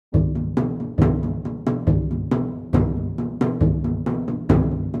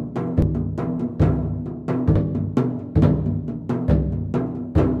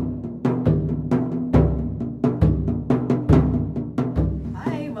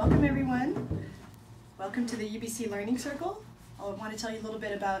Welcome everyone. Welcome to the UBC Learning Circle. I want to tell you a little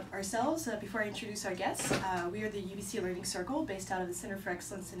bit about ourselves before I introduce our guests. We are the UBC Learning Circle based out of the Center for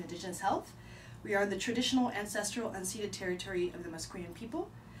Excellence in Indigenous Health. We are the traditional, ancestral, unceded territory of the Musqueam people,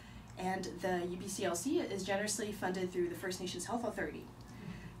 and the UBCLC is generously funded through the First Nations Health Authority.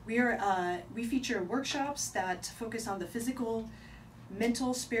 We feature workshops that focus on the physical,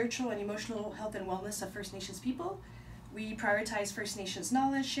 mental, spiritual, and emotional health and wellness of First Nations people. We prioritize First Nations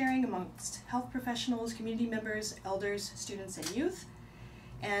knowledge sharing amongst health professionals, community members, elders, students, and youth.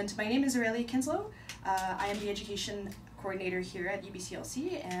 And my name is Aurelia Kinslow. I am the education coordinator here at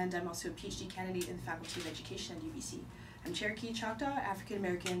UBCLC, and I'm also a PhD candidate in the Faculty of Education at UBC. I'm Cherokee, Choctaw, African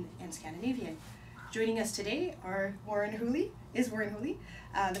American, and Scandinavian. Joining us today are Warren Hoolay,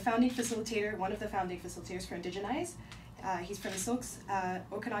 the founding facilitator, one of the founding facilitators for IndigenEYEZ. He's from the Silks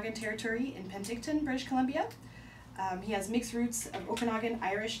Okanagan Territory in Penticton, British Columbia. He has mixed roots of Okanagan,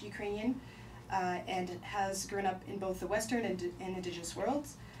 Irish, Ukrainian, and has grown up in both the Western and Indigenous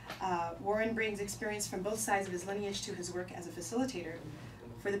worlds. Warren brings experience from both sides of his lineage to his work as a facilitator.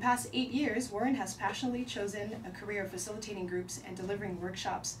 For the past 8 years, Warren has passionately chosen a career of facilitating groups and delivering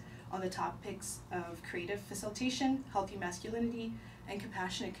workshops on the topics of creative facilitation, healthy masculinity, and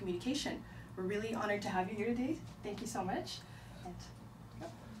compassionate communication. We're really honored to have you here today. Thank you so much.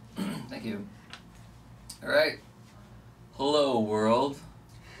 And, Thank you. All right. Hello, world.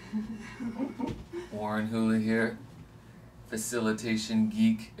 Warren Hoolay here, facilitation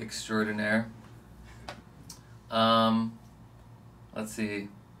geek extraordinaire. Let's see.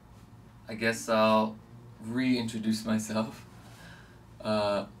 I guess I'll reintroduce myself.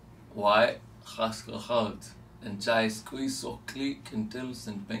 Why? And Jai Squeeze so click until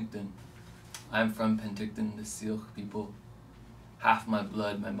St. Penticton. I'm from Penticton, the Syilx people. Half my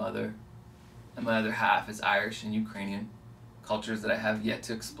blood, my mother, and my other half is Irish and Ukrainian. Cultures that I have yet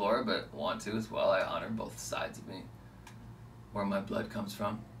to explore, but want to as well. I honor both sides of me, where my blood comes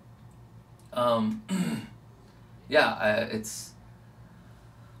from. It's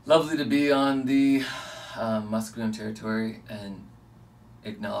lovely to be on the Musqueam territory and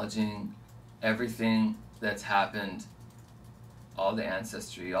acknowledging everything that's happened, all the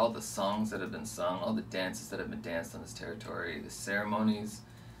ancestry, all the songs that have been sung, all the dances that have been danced on this territory, the ceremonies,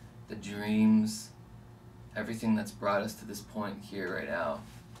 the dreams, everything that's brought us to this point here right now.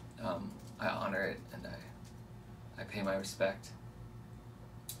 I honor it and I pay my respect.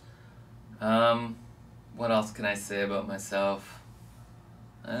 What else can I say about myself?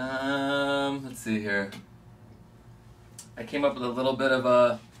 Let's see here. I came up with a little bit of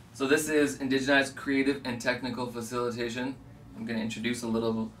a, so this is IndigenEYEZ Creative and Technical Facilitation. I'm going to introduce a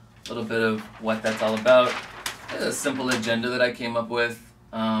little bit of what that's all about. It's a simple agenda that I came up with.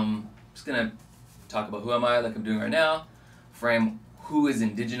 Just going to talk about who am I, like I'm doing right now, frame who is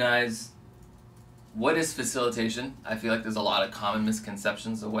IndigenEYEZ, what is facilitation. I feel like there's a lot of common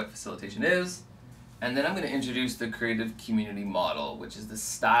misconceptions of what facilitation is, and then I'm going to introduce the creative community model, which is the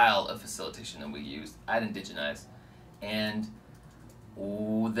style of facilitation that we use at IndigenEYEZ. And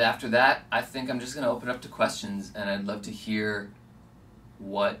after that, I think I'm just going to open up to questions, and I'd love to hear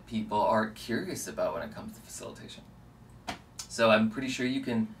what people are curious about when it comes to facilitation. So I'm pretty sure you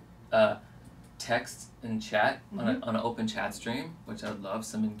can text and chat on an open chat stream, which I'd love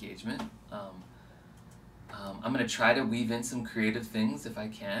some engagement. I'm going to try to weave in some creative things if I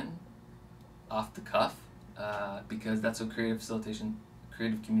can, off the cuff, because that's what creative facilitation,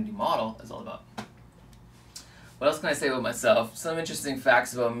 creative community model is all about. What else can I say about myself? Some interesting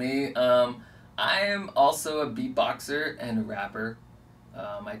facts about me. I am also a beatboxer and a rapper.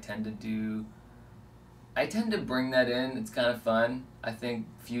 I tend to bring that in. It's kind of fun. I think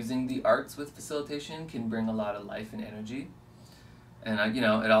fusing the arts with facilitation can bring a lot of life and energy. And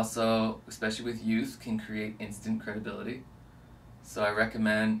it also, especially with youth, can create instant credibility. So I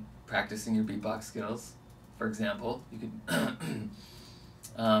recommend practicing your beatbox skills. For example, you could,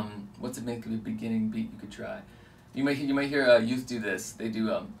 what's a beginning beat you could try? You might hear youth do this. They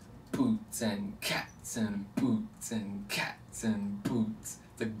do boots and cats and boots and cats and boots.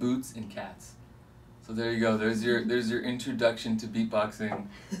 It's like boots and cats. So there you go. There's your introduction to beatboxing.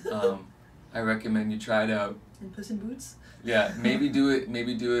 I recommend you try it out. And Puss in Boots? Yeah, maybe do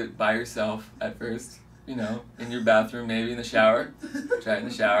it by yourself at first. In your bathroom, maybe in the shower. Try it in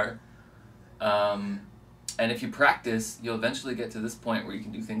the shower. And if you practice, you'll eventually get to this point where you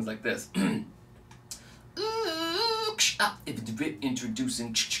can do things like this.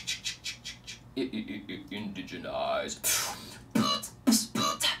 Introducing IndigenEYEZ.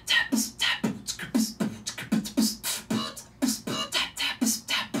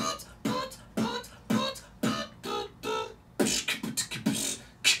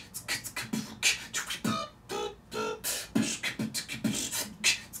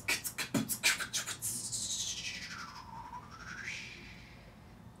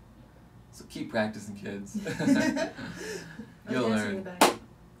 practicing, kids. Oh, You'll dancing in learn. the back.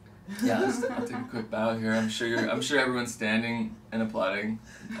 Yeah, I'll take a quick bow here. I'm sure everyone's standing and applauding.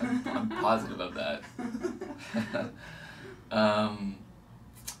 I'm positive of that.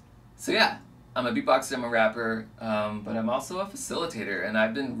 So yeah, I'm a beatboxer, I'm a rapper, but I'm also a facilitator, and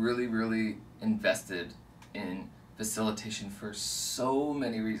I've been really, really invested in facilitation for so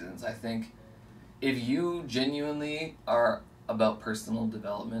many reasons. I think if you genuinely are about personal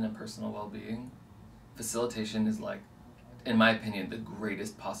development and personal well-being, facilitation is, like, in my opinion, the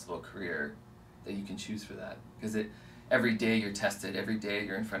greatest possible career that you can choose for that. Because every day you're tested, every day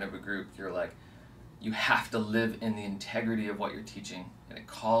you're in front of a group, you're like, you have to live in the integrity of what you're teaching, and it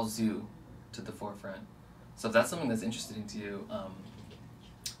calls you to the forefront. So if that's something that's interesting to you,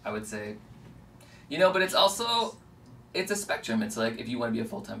 I would say, but it's also, it's a spectrum. It's like, if you want to be a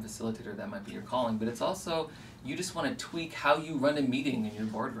full-time facilitator, that might be your calling, but it's also, you just want to tweak how you run a meeting in your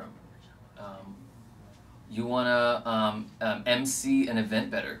boardroom. You want to MC an event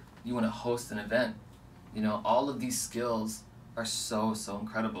better. You want to host an event. All of these skills are so, so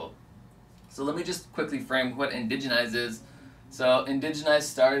incredible. So let me just quickly frame what IndigenEYEZ is. So IndigenEYEZ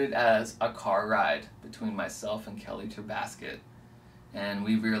started as a car ride between myself and Kelly Terbasket. And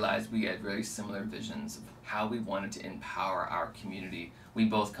we realized we had very similar visions of how we wanted to empower our community. We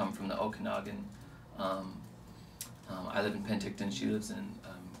both come from the Okanagan. I live in Penticton, she lives in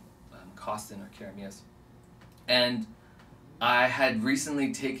Costin or Karamias. And I had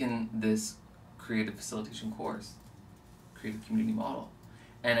recently taken this creative facilitation course, creative community model.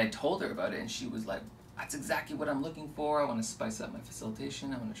 And I told her about it, and she was like, that's exactly what I'm looking for. I want to spice up my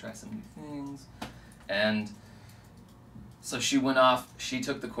facilitation. I want to try some new things. And so she went off, she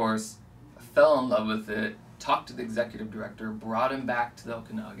took the course, fell in love with it, talked to the executive director, brought him back to the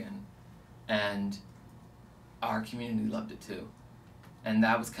Okanagan, and our community loved it too. And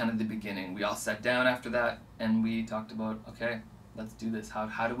that was kind of the beginning. We all sat down after that, and we talked about, okay, let's do this.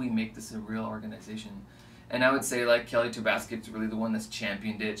 How do we make this a real organization? And I would say, like, Kelly Terbasquet's really the one that's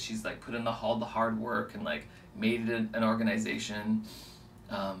championed it. She's, like, put in all the hard work and, like, made it an organization,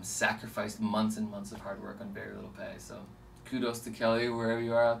 sacrificed months and months of hard work on very little pay. So kudos to Kelly, wherever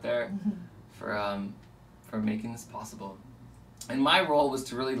you are out there, for making this possible. And my role was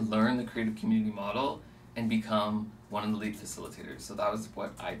to really learn the creative community model and become one of the lead facilitators. So that was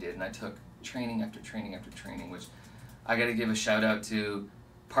what I did, and I took training after training after training, which I got to give a shout out to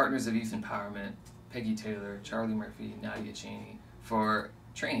Partners of Youth Empowerment, Peggy Taylor, Charlie Murphy, Nadia Cheney, for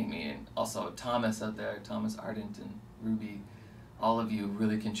training me, and also Thomas out there, Thomas Ardent and Ruby. All of you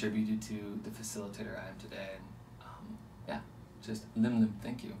really contributed to the facilitator I am today, and just lim,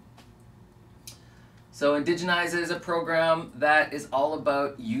 thank you. So IndigenEYEZ is a program that is all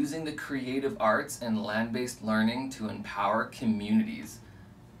about using the creative arts and land-based learning to empower communities.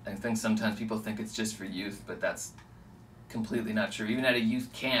 I think sometimes people think it's just for youth, but that's completely not true. Even at a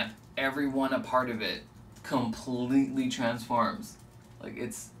youth camp, everyone a part of it completely transforms. Like,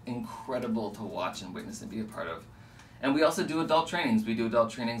 it's incredible to watch and witness and be a part of. And we also do adult trainings. We do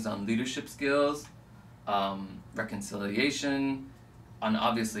adult trainings on leadership skills, reconciliation, on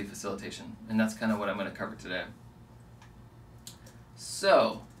obviously facilitation. And that's kind of what I'm going to cover today.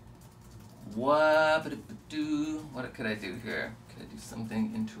 So, what could I do here? Could I do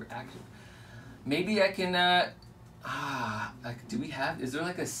something interactive? Maybe I can, is there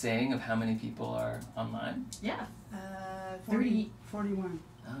like a saying of how many people are online? Yeah. 41.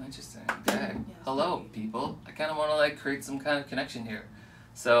 Oh, interesting. Okay. Hello, people. I kind of want to, like, create some kind of connection here.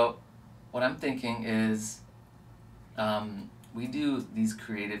 So, what I'm thinking is, we do these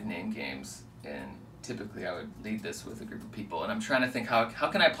creative name games, and typically I would lead this with a group of people, and I'm trying to think how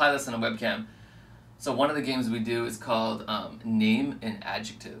can I apply this on a webcam. So one of the games we do is called Name an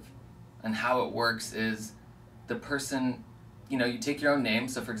Adjective, and how it works is the person, you take your own name.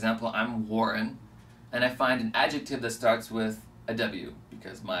 So for example, I'm Warren, and I find an adjective that starts with a W,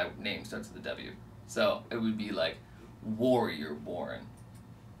 because my name starts with a W. So it would be like Warrior Warren.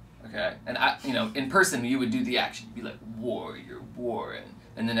 Okay, and in person you would do the action. You'd be like, Warrior Warren,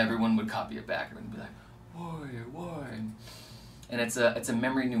 and then everyone would copy it back. Everyone would be like, Warrior Warren. And it's a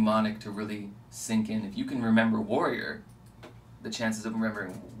memory mnemonic to really sink in. If you can remember Warrior, the chances of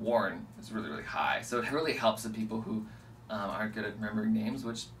remembering Warren is really, really high. So it really helps the people who aren't good at remembering names,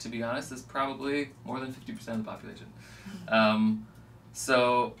 which, to be honest, is probably more than 50% of the population.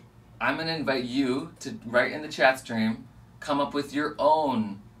 So I'm going to invite you to write in the chat stream, come up with your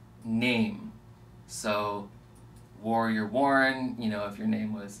own name. So Warrior Warren, if your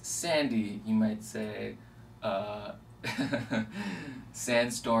name was Sandy, you might say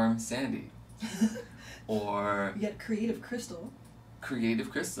Sandstorm Sandy. Or You get Creative Crystal. Creative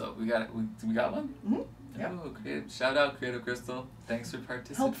Crystal. We got one? Mm-hmm. Yep. Oh, shout out Creative Crystal. Thanks for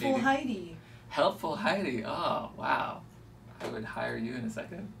participating. Helpful Heidi. Helpful Heidi. Oh, wow. I would hire you in a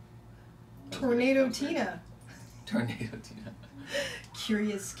second. Tornado Tina. Tornado Tina.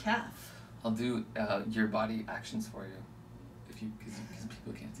 Curious Calf. I'll do your body actions for you, because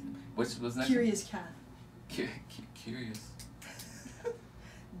people can't see them. What's next? Curious Cat. Curious.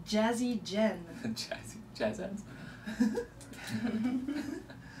 Jazzy Jen. Jazz hands.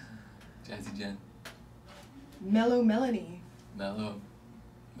 Jazzy Jen. Mellow Melanie. Mellow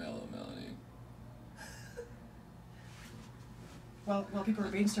Melanie. While people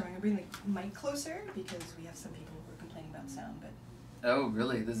are brainstorming, I'm bringing the mic closer because we have some people who are complaining about sound, but. Oh,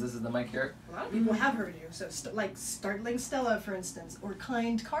 really? This is the mic here? A lot of people have heard you. So, like Startling Stella, for instance, or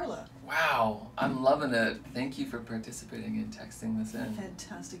Kind Carla. Wow, I'm loving it. Thank you for participating and texting this in.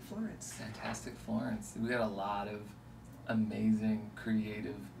 Fantastic Florence. Fantastic Florence. We got a lot of amazing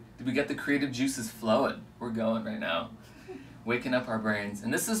creative. We got the creative juices flowing. We're going right now, waking up our brains.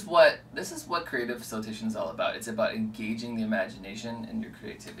 And this is what creative facilitation is all about. It's about engaging the imagination and your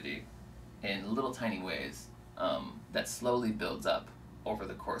creativity in little tiny ways. That slowly builds up over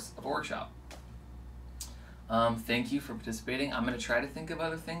the course of a workshop. Thank you for participating. I'm going to try to think of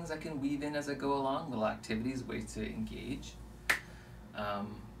other things I can weave in as I go along, little activities, ways to engage.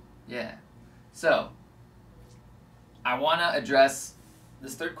 Yeah. So, I want to address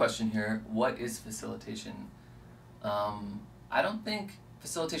this third question here. What is facilitation? I don't think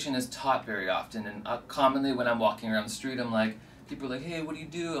facilitation is taught very often, and commonly when I'm walking around the street, I'm like, people are like, hey, what do you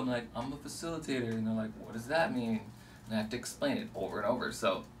do? I'm like, I'm a facilitator. And they're like, what does that mean? And I have to explain it over and over.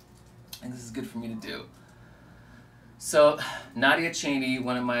 So I think this is good for me to do. So Nadia Cheney,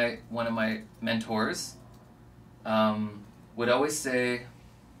 one of my mentors, would always say,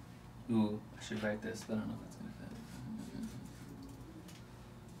 ooh, I should write this, but I don't know if it's going to fit.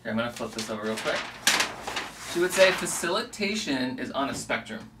 Here, I'm going to flip this over real quick. She would say facilitation is on a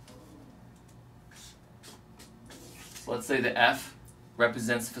spectrum. So let's say the F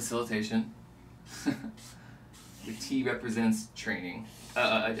represents facilitation. The T represents training,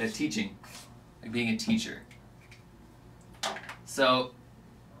 teaching, like being a teacher. So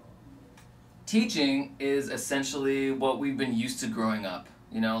teaching is essentially what we've been used to growing up.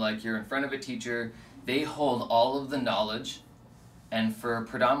 You know, like you're in front of a teacher, they hold all of the knowledge, and for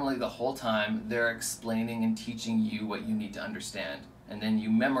predominantly the whole time, they're explaining and teaching you what you need to understand. And then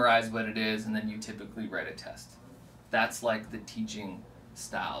you memorize what it is, and then you typically write a test. That's like the teaching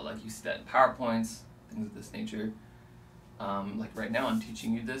style. Like you see that in PowerPoints, things of this nature. Like right now I'm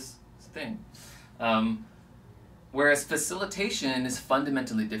teaching you this thing. Whereas facilitation is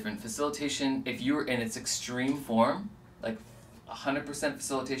fundamentally different. Facilitation, if you were in its extreme form, like 100%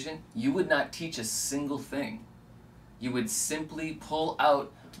 facilitation, you would not teach a single thing. You would simply pull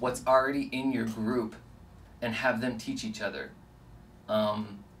out what's already in your group and have them teach each other.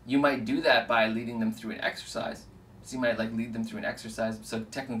 You might do that by leading them through an exercise. So you might like lead them through an exercise. So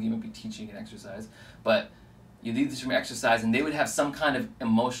technically you might be teaching an exercise, but you lead them through an exercise and they would have some kind of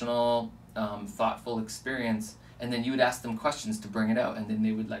emotional, thoughtful experience, and then you would ask them questions to bring it out, and then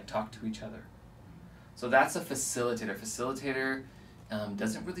they would like talk to each other. So that's a facilitator. Facilitator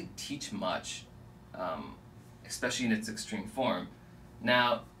doesn't really teach much, especially in its extreme form.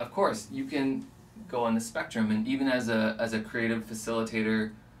 Now, of course, you can go on the spectrum, and even as a creative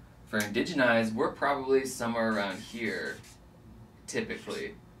facilitator for IndigenEYEZ, we're probably somewhere around here,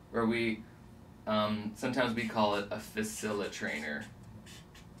 typically, where we, sometimes we call it a facilitator.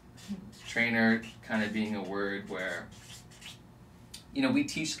 Trainer kind of being a word where, you know, we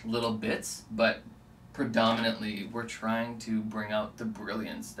teach little bits, but predominantly we're trying to bring out the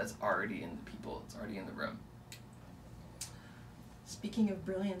brilliance that's already in the people, it's already in the room. Speaking of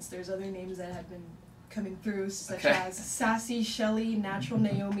brilliance, there's other names that have been coming through, such as Sassy, Shelly, Natural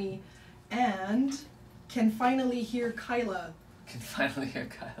Naomi, and Can Finally Hear Kyla. Can finally hear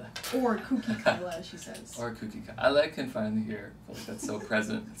Kyla. Or Kooky Kyla, as she says. Or Kooky Kyla. I like Can Finally Hear. I feel like that's so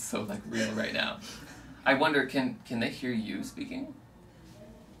present. It's so like real right now. I wonder, can they hear you speaking?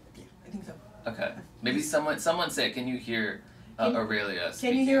 Yeah, I think so. Okay. Maybe someone say, can you hear Aurelia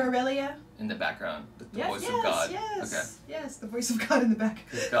speaking? Can you hear Aurelia? In the background, the voice yes, of God. Yes, okay. Yes, the voice of God in the back.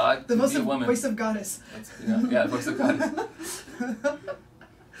 God, the voice woman. Of goddess. Yeah, voice of goddess.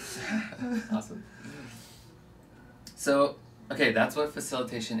 Awesome. So, okay, that's what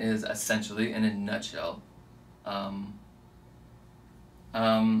facilitation is essentially in a nutshell.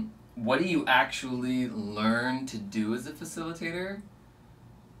 What do you actually learn to do as a facilitator?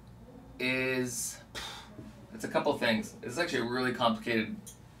 It's a couple things. It's actually a really complicated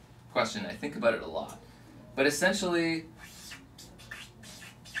question. I think about it a lot. But essentially,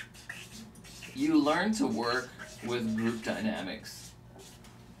 you learn to work with group dynamics,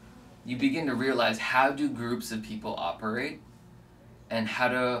 you begin to realize how do groups of people operate and how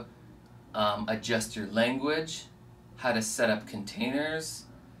to adjust your language, how to set up containers,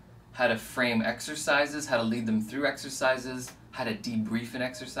 how to frame exercises, how to lead them through exercises, how to debrief an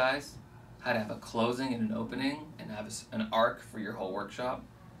exercise, how to have a closing and an opening, and have an arc for your whole workshop.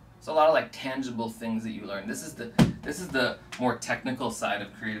 So a lot of like tangible things that you learn. This is the more technical side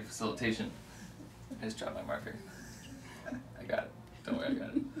of creative facilitation. I just dropped my marker. I got it. Don't worry, I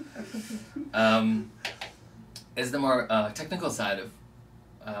got it. Is the more technical side of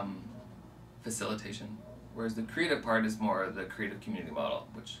facilitation, whereas the creative part is more the creative community model,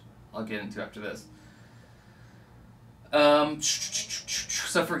 which I'll get into after this.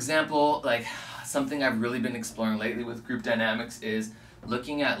 So for example, like something I've really been exploring lately with group dynamics is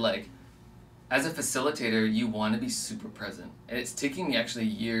looking at like, as a facilitator, you want to be super present. And it's taking me actually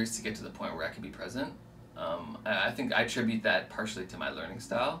years to get to the point where I can be present. I think I attribute that partially to my learning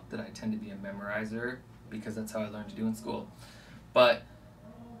style, that I tend to be a memorizer because that's how I learned to do in school. But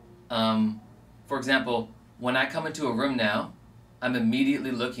for example, when I come into a room now, I'm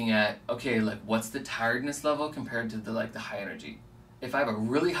immediately looking at, okay, like what's the tiredness level compared to the high energy. If I have a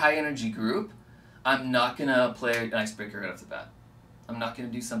really high energy group, I'm not gonna play an icebreaker right off the bat. I'm not gonna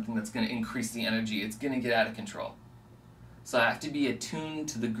do something that's gonna increase the energy. It's gonna get out of control. So I have to be attuned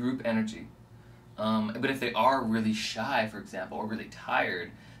to the group energy. But if they are really shy, for example, or really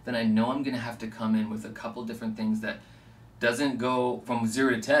tired, then I know I'm gonna have to come in with a couple different things that doesn't go from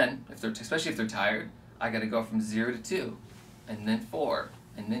 0 to 10, especially if they're tired. I gotta go from 0 to 2, and then 4,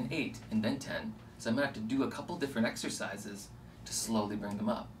 and then 8, and then 10. So I'm gonna have to do a couple different exercises to slowly bring them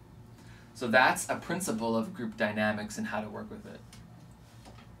up. So that's a principle of group dynamics and how to work with it.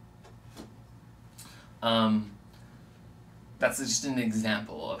 That's just an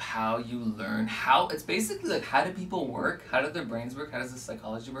example of how you learn it's basically like how do people work, how do their brains work, how does the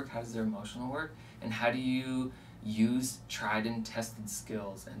psychology work, how does their emotional work, and how do you use tried and tested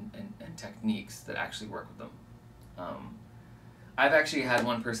skills and techniques that actually work with them. I've actually had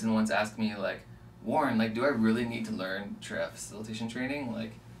one person once ask me like, Warren, like do I really need to learn facilitation training?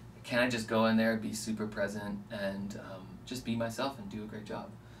 Like can I just go in there, be super present, and just be myself and do a great job?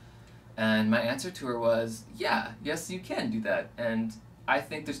 And my answer to her was, yeah, yes you can do that. And I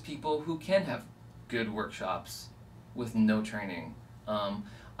think there's people who can have good workshops with no training.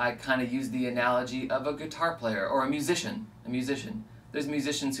 I kind of use the analogy of a guitar player or a musician. There's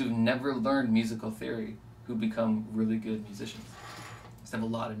musicians who've never learned musical theory who become really good musicians. They have a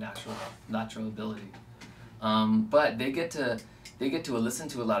lot of natural ability. But they get to listen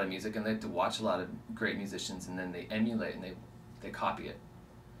to a lot of music and they get to watch a lot of great musicians, and then they emulate and they copy it.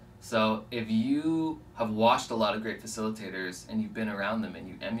 So if you have watched a lot of great facilitators and you've been around them and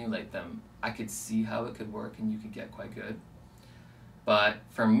you emulate them, I could see how it could work and you could get quite good. But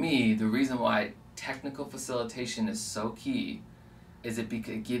for me, the reason why technical facilitation is so key is it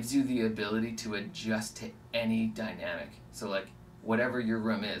gives you the ability to adjust to any dynamic. So like whatever your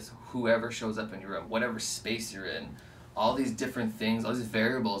room is, whoever shows up in your room, whatever space you're in, all these different things, all these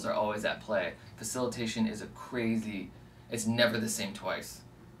variables are always at play. Facilitation is it's never the same twice.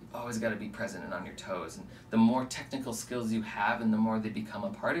 You've always got to be present and on your toes. And the more technical skills you have and the more they become a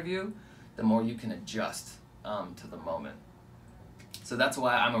part of you, the more you can adjust to the moment. So that's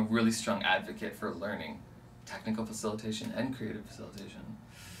why I'm a really strong advocate for learning technical facilitation and creative facilitation.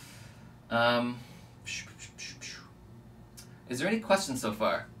 Is there any questions so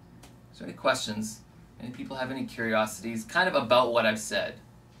far? Is there any questions? Any people have any curiosities kind of about what I've said?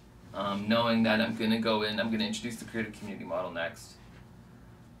 Knowing that I'm going to go in, I'm going to introduce the creative community model next.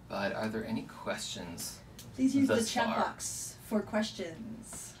 But are there any questions? Please use the chat box for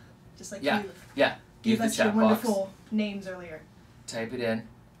questions. Just like you gave us your wonderful names earlier. Type it in.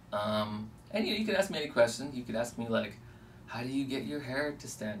 And you could ask me any question. You could ask me like, how do you get your hair to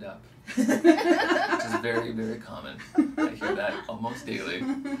stand up? Which is very, very common. I hear that almost daily.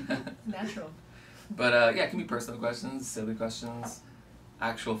 Natural. But yeah, it can be personal questions, silly questions,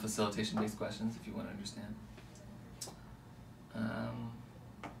 actual facilitation-based questions if you want to understand.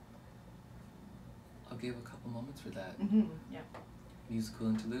 I'll give a couple moments for that. Mm-hmm. Yeah. Musical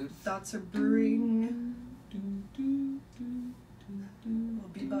interlude. Thoughts are brewing. Little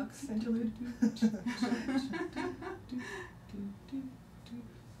beatbox interlude.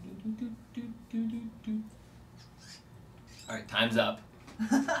 All right, time's up.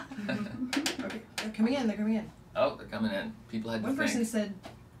 Okay, they're coming in. Oh, they're coming in. People had to think. One person said,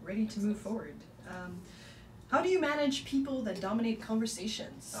 ready to move forward. How do you manage people that dominate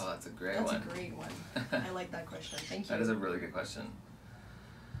conversations? Oh, that's a great one. That's a great one. I like that question. Thank you. That is a really good question.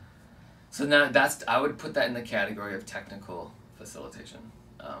 So now I would put that in the category of technical facilitation.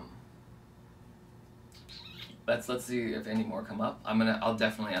 Let's see if any more come up. I'll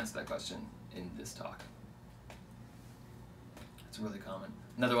definitely answer that question in this talk. It's really common.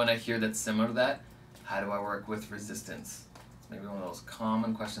 Another one I hear that's similar to that, how do I work with resistance? It's maybe one of those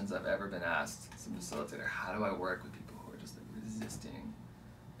common questions I've ever been asked as a facilitator. How do I work with people who are just like resisting?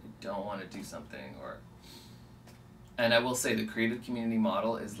 They don't want to do something, and I will say the creative community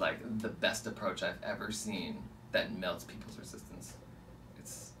model is like the best approach I've ever seen that melts people's resistance.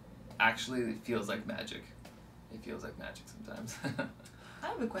 It feels like magic. It feels like magic sometimes. I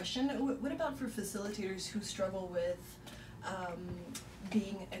have a question. What about for facilitators who struggle with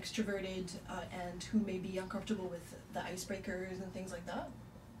being extroverted and who may be uncomfortable with the icebreakers and things like that?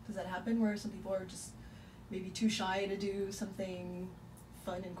 Does that happen where some people are just maybe too shy to do something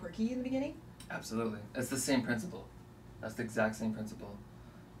fun and quirky in the beginning? Absolutely. It's the same principle. That's the exact same principle.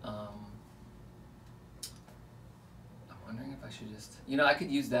 I'm wondering if I should just... I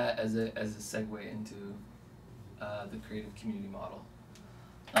could use that as a segue into the creative community model.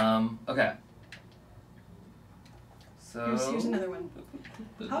 Okay. So... Here's another one.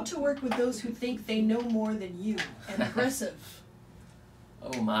 How to work with those who think they know more than you and aggressive.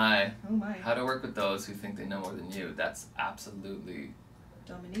 Oh my. Oh my. How to work with those who think they know more than you. That's absolutely...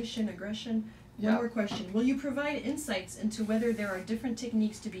 Domination, aggression. Yeah. One more question. Will you provide insights into whether there are different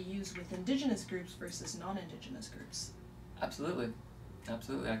techniques to be used with Indigenous groups versus non-Indigenous groups? Absolutely.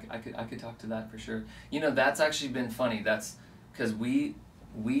 Absolutely. I could talk to that for sure. That's actually been funny. That's because we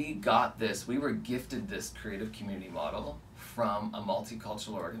got this, we were gifted this creative community model from a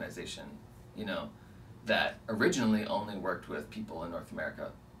multicultural organization, that originally only worked with people in North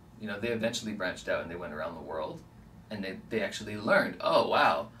America. They eventually branched out and they went around the world, and they actually learned, oh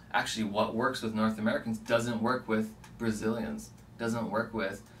wow, actually what works with North Americans doesn't work with Brazilians, doesn't work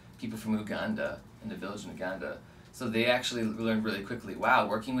with people from Uganda, in the village in Uganda. So they actually learned really quickly, wow,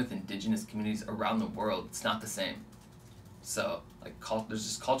 working with Indigenous communities around the world, it's not the same. So there's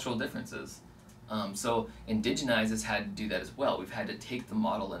just cultural differences. So IndigenEYEZ has had to do that as well. We've had to take the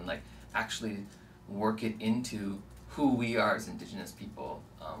model and actually work it into who we are as Indigenous people.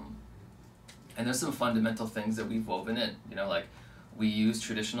 And there's some fundamental things that we've woven in. We use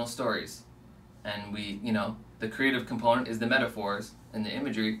traditional stories, and the creative component is the metaphors and the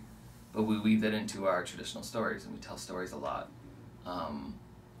imagery, but we weave that into our traditional stories, and we tell stories a lot.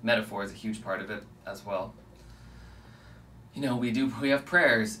 Metaphor is a huge part of it as well. We have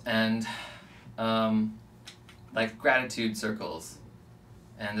prayers and gratitude circles,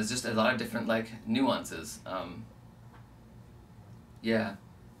 and there's just a lot of different nuances. Yeah,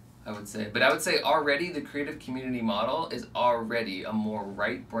 I would say. But I would say already the creative community model is already a more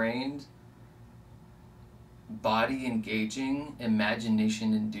right-brained, body-engaging,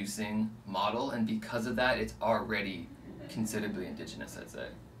 imagination-inducing model, and because of that, it's already considerably Indigenous, I'd say.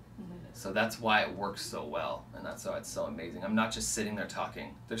 So that's why it works so well, and that's why it's so amazing. I'm not just sitting there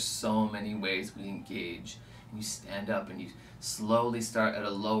talking. There's so many ways we engage, and you stand up and you slowly start at a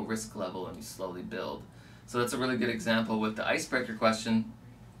low risk level and you slowly build. So that's a really good example with the icebreaker question.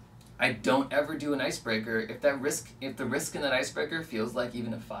 I don't ever do an icebreaker if the risk in that icebreaker feels like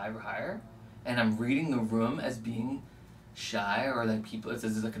even a 5 or higher, and I'm reading the room as being shy or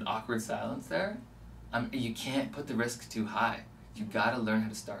there's an awkward silence there. You can't put the risk too high. You gotta learn how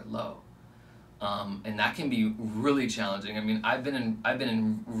to start low, and that can be really challenging. I've been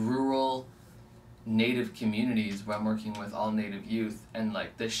in rural, native communities where I'm working with all native youth, and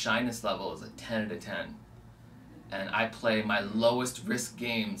the shyness level is a 10 out of 10, and I play my lowest risk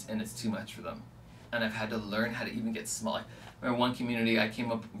games, and it's too much for them, and I've had to learn how to even get small. I remember one community I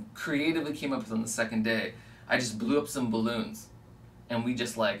creatively came up with on the second day. I just blew up some balloons. And we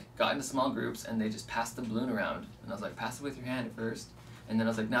just got into small groups, and they just passed the balloon around. And I was like, pass it with your hand at first. And then I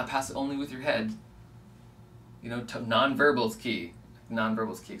was like, now pass it only with your head. Non-verbal's key.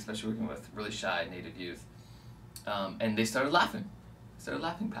 Non-verbal's key, especially working with really shy native youth. And they started laughing.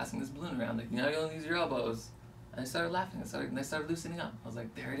 Passing this balloon around. You only use your elbows. And they started laughing. And they started loosening up. I was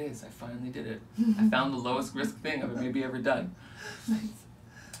like, there it is. I finally did it. I found the lowest risk thing I've maybe ever done. Nice.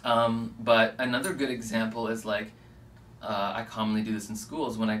 But another good example is I commonly do this in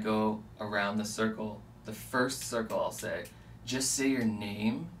schools when I go around the circle. The first circle I'll say, just say your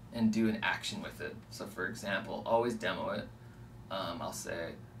name and do an action with it. So for example, always demo it. I'll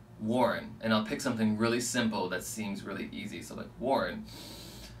say Warren, and I'll pick something really simple that seems really easy. So Warren.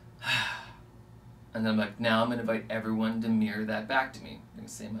 And then I'm now I'm going to invite everyone to mirror that back to me. I'm going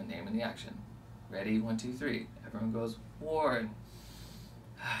to say my name and the action. Ready? 1, 2, 3. Everyone goes, Warren.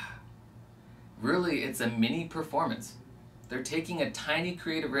 Really, it's a mini performance. They're taking a tiny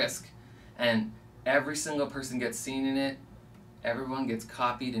creative risk, And every single person gets seen in it, everyone gets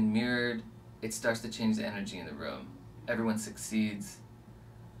copied and mirrored. It starts to change the energy in the room. Everyone succeeds.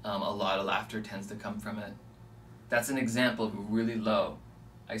 A lot of laughter tends to come from it. That's an example of a really low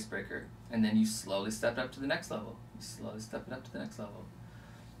icebreaker. And then you slowly step up to the next level. You slowly step it up to the next level.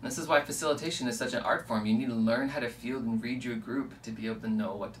 And this is why facilitation is such an art form. You need to learn how to field and read your group to be able to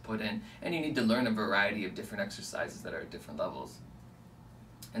know what to put in. And you need to learn a variety of different exercises that are at different levels.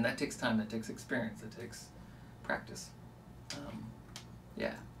 And that takes time, that takes experience, that takes practice.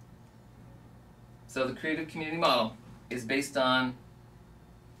 Yeah. So the creative community model is based on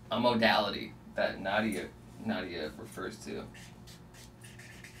a modality that Nadia refers to.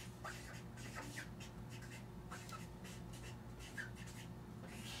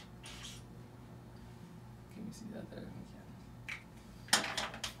 Can you see that there?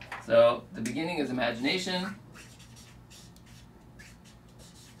 So the beginning is imagination.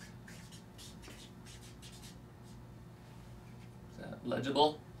 Is that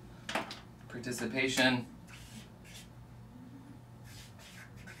legible? Participation.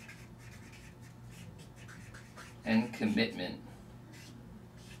 And commitment.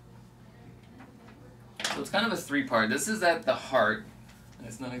 So it's kind of a three-part. This is at the heart, and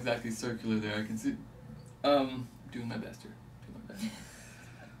it's not exactly circular there. I can see. Doing my best here. Doing my best.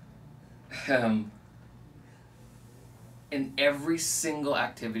 In every single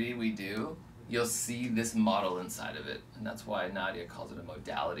activity we do, you'll see this model inside of it, and that's why Nadia calls it a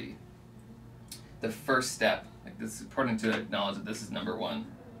modality. The first step, like this is important to acknowledge that this is number one.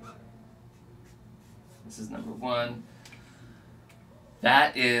 This is number one.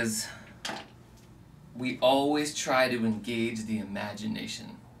 That is, we always try to engage the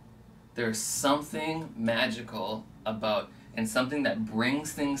imagination. There's something magical about, and something that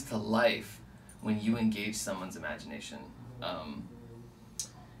brings things to life when you engage someone's imagination.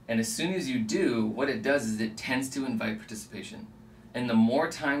 And as soon as you do, what it does is it tends to invite participation. And the more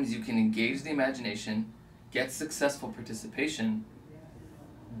times you can engage the imagination, get successful participation,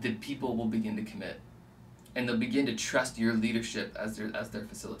 the people will begin to commit. And they'll begin to trust your leadership as their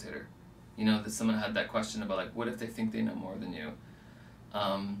facilitator. You know, that someone had that question about, like, what if they think they know more than you?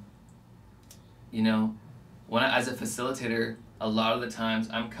 You know, as a facilitator, a lot of the times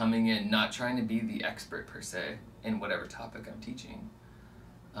I'm coming in not trying to be the expert per se in whatever topic I'm teaching.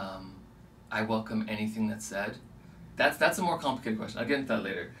 I welcome anything that's said. That's a more complicated question. I'll get into that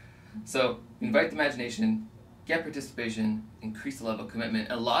later. So invite the imagination, get participation, increase the level of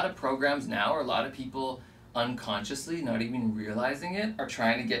commitment. A lot of programs now, or a lot of people unconsciously, not even realizing it, are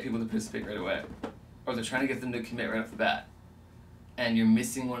trying to get people to participate right away. Or they're trying to get them to commit right off the bat. And you're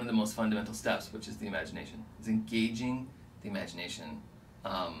missing one of the most fundamental steps, which is the imagination. It's engaging the imagination.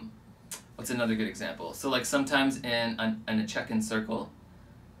 What's another good example? So like sometimes in a check-in circle,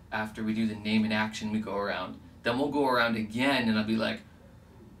 after we do the name and action, we go around. Then we'll go around again and I'll be like,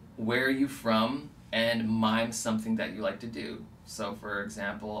 where are you from? And mime something that you like to do. So for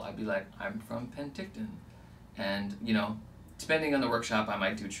example, I'd be like, I'm from Penticton. And you know, depending on the workshop, I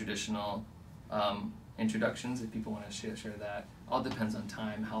might do traditional introductions if people want to share that. All depends on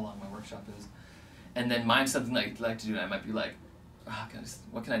time, how long my workshop is. And then mime something that you like to do, and I might be like, oh,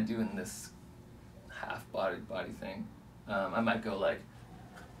 what can I do in this half-body thing? I might go like,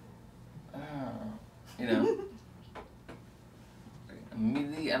 you know.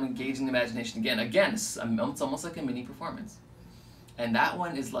 Immediately I'm engaging the imagination again. Again, it's almost like a mini performance. And that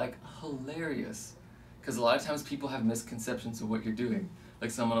one is like hilarious. Because a lot of times people have misconceptions of what you're doing. Like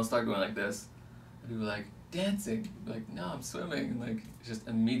someone will start going like this. And people are like, dancing. You're like, no, I'm swimming. And like, it's just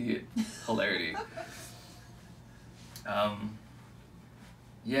immediate hilarity.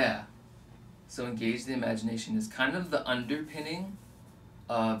 Yeah. So engage the imagination is kind of the underpinning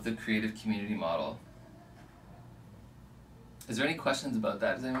of the creative community model. Is there any questions about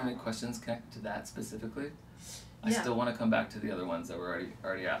that? Is there any questions connected to that specifically? I still want to come back to the other ones that were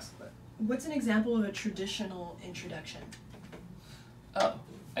already asked. But. What's an example of a traditional introduction? Oh,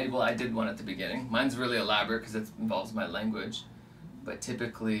 I did one at the beginning. Mine's really elaborate because it involves my language. But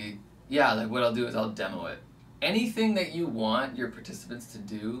typically, yeah, like what I'll do is I'll demo it. Anything that you want your participants to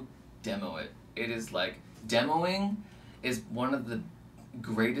do, demo it. It is like, demoing is one of the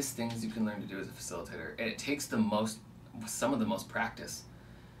greatest things you can learn to do as a facilitator. And it takes some of the most practice.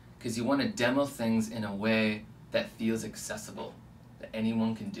 Because you want to demo things in a way that feels accessible, that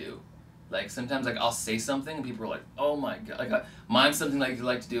anyone can do. Like sometimes like I'll say something and people are like, oh my god, like mime something like you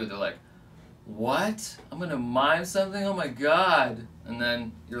like to do. They're like, what? I'm gonna mime something? Oh my god. And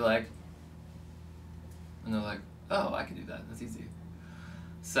then you're like, and they're like, oh, I can do that, that's easy.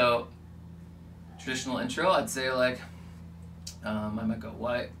 So traditional intro, I'd say like, I might go,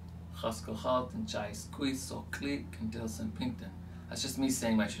 what? Chaskochalt and Chai Squeeze So Klik and Dilson Pinkton. That's just me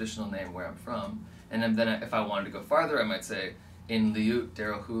saying my traditional name where I'm from. And then if I wanted to go farther, I might say in Liut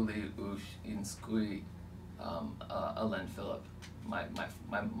Daryl Hooley Ush in Squee Alen Philip, my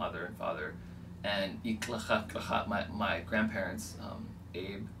mother and father, and Iklachat my grandparents,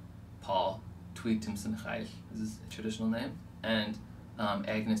 Abe, Paul, Tweed Timson Chaich is his traditional name, and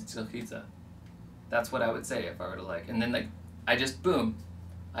Agnes Tzilchitza. That's what I would say if I were to like, and then like I just boom,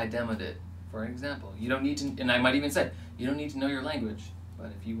 I demoed it for an example. You don't need to, and I might even say you don't need to know your language,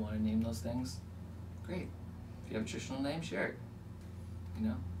 but if you want to name those things, great. If you have a traditional name, share it. You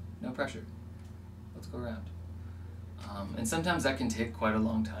know, no pressure. Let's go around. And sometimes that can take quite a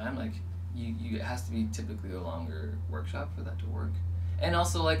long time. Like it has to be typically a longer workshop for that to work. And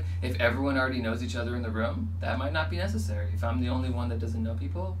also, like, if everyone already knows each other in the room, that might not be necessary. If I'm the only one that doesn't know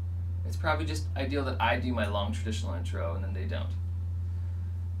people, it's probably just ideal that I do my long traditional intro and then they don't.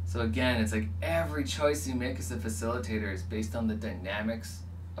 So again, it's like every choice you make as a facilitator is based on the dynamics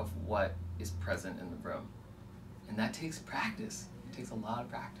of what is present in the room. And that takes practice. It takes a lot of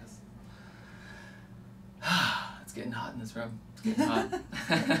practice. It's getting hot in this room. It's getting hot.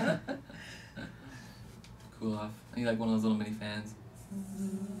 Cool off. I need like one of those little mini fans.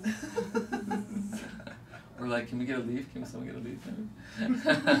 Or like, can we get a leaf? Can someone get a leaf?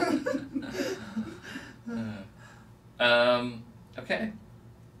 Okay.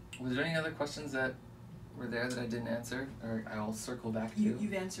 Was there any other questions that were there that I didn't answer, or I'll circle back to?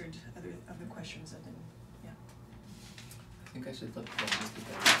 You've answered other questions that didn't. Yeah. I think I should flip the phone just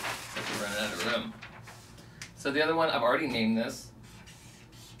because we're running out of room. So the other one, I've already named this,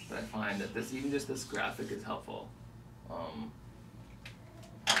 but I find that even just this graphic is helpful.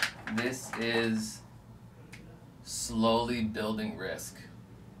 This is slowly building risk,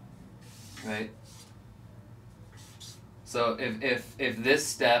 right? So if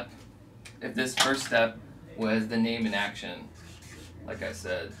this first step was the name in action, like I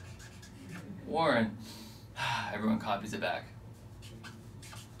said, Warren, everyone copies it back.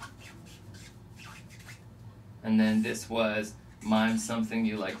 And then this was mime something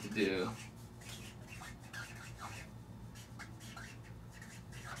you like to do.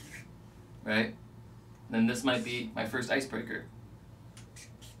 Right? Then this might be my first icebreaker.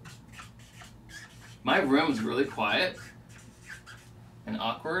 My room's really quiet and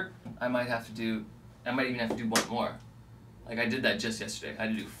awkward. I might even have to do one more. Like I did that just yesterday. I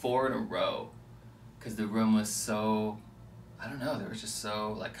had to do 4 in a row because the room was so, I don't know, they were just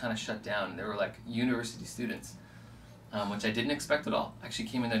so like kind of shut down. They were like university students, which I didn't expect at all. I actually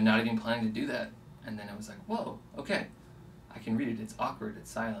came in there not even planning to do that. And then it was like, whoa, okay. I can read it, it's awkward,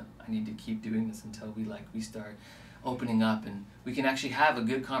 it's silent. I need to keep doing this until we start opening up and we can actually have a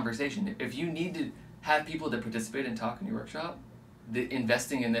good conversation. If you need to have people that participate and talk in your workshop,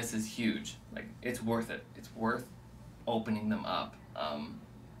 investing in this is huge. Like, it's worth it. It's worth opening them up.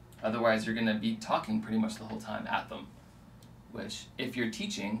 Otherwise, you're gonna be talking pretty much the whole time at them, which if you're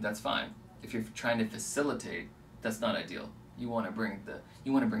teaching, that's fine. If you're trying to facilitate, that's not ideal. You wanna bring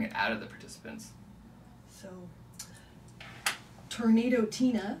it out of the participants. So, Tornado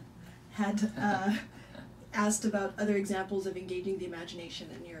Tina had asked about other examples of engaging the imagination,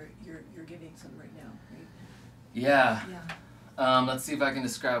 and you're giving some right now, right? Yeah. Let's see if I can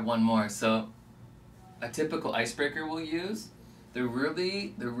describe one more. So, a typical icebreaker we'll use, they're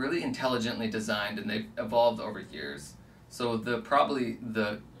really intelligently designed and they've evolved over years. So probably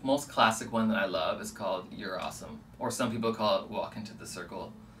the most classic one that I love is called "You're Awesome," or some people call it "Walk into the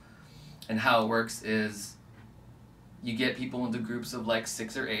Circle." And how it works is, you get people into groups of like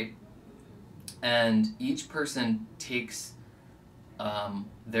 6 or 8, and each person takes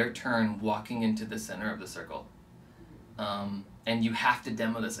their turn walking into the center of the circle. And you have to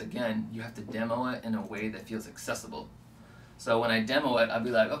demo this again. You have to demo it in a way that feels accessible. So when I demo it, I'll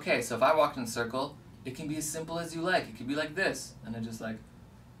be like, okay, so if I walked in a circle, it can be as simple as you like. It could be like this, and I just like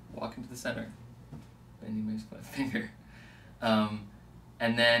walk into the center, bending my finger, and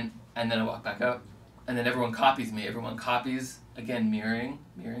then I walk back up. And then everyone copies me. Everyone copies, again, mirroring.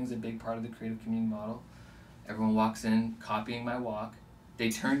 Mirroring's a big part of the creative community model. Everyone walks in, copying my walk. They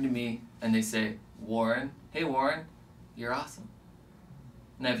turn to me and they say, Warren, hey Warren, you're awesome.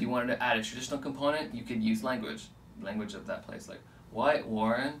 Now if you wanted to add a traditional component, you could use language of that place. Like, what,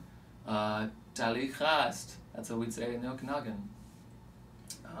 Warren? Tali chast. That's what we'd say in the Okanagan.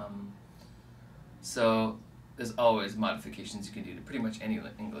 So there's always modifications you can do to pretty much any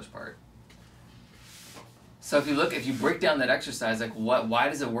English part. So if you break down that exercise, like why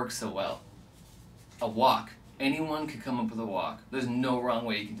does it work so well? A walk. Anyone could come up with a walk. There's no wrong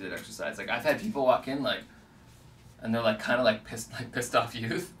way you can do that exercise. Like I've had people walk in and they're like kind of like pissed off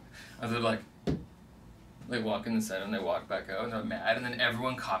youth. As they're like walk in the center and they walk back out and they're mad, and then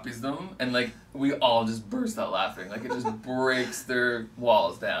everyone copies them, and like we all just burst out laughing. Like it just breaks their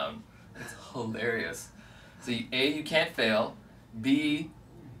walls down. It's hilarious. So you can't fail. B,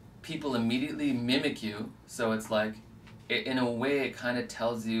 people immediately mimic you. So it's like, in a way, it kind of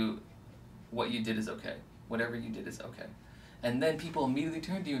tells you what you did is okay. Whatever you did is okay. And then people immediately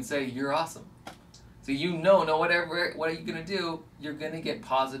turn to you and say, you're awesome. So no whatever, what are you going to do? You're going to get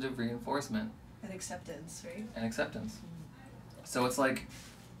positive reinforcement. And acceptance, right? And acceptance. So it's like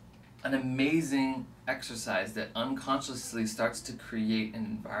an amazing exercise that unconsciously starts to create an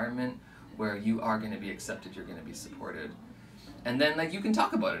environment where you are going to be accepted, you're going to be supported. And then like you can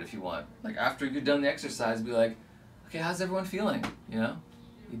talk about it if you want. Like after you're done the exercise, be like, okay, how's everyone feeling? You know?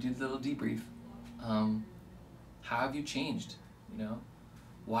 You do the little debrief. How have you changed? You know?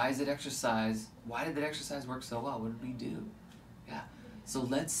 Why did that exercise work so well? What did we do? Yeah. So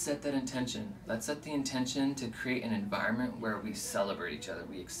let's set that intention. Let's set the intention to create an environment where we celebrate each other,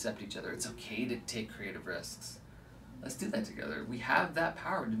 we accept each other. It's okay to take creative risks. Let's do that together. We have that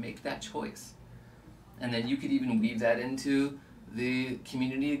power to make that choice. And then you could even weave that into the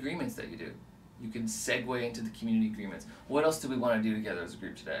community agreements that you do. You can segue into the community agreements. What else do we want to do together as a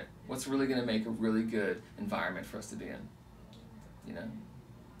group today? What's really going to make a really good environment for us to be in? You know?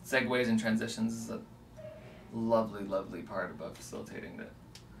 Segues and transitions is a lovely, lovely part about facilitating that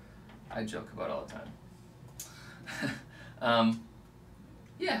I joke about all the time.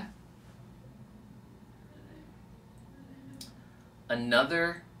 Yeah.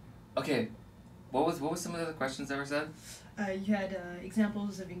 Okay, what was some of the other questions that were said? You had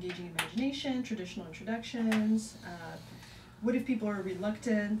examples of engaging imagination, traditional introductions, what if people are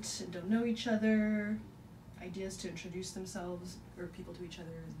reluctant and don't know each other, ideas to introduce themselves or people to each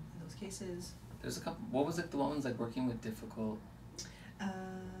other in those cases. There's a couple. What was it? The ones like working with difficult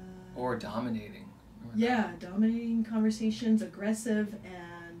or dominating. Yeah, dominating conversations, aggressive,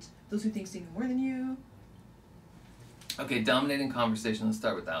 and those who think they know more than you. Okay, dominating conversation. Let's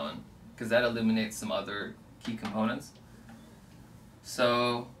start with that one because that illuminates some other key components.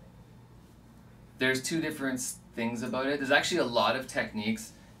 So there's two different things about it. There's actually a lot of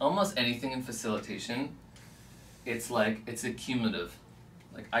techniques. Almost anything in facilitation, it's a cumulative.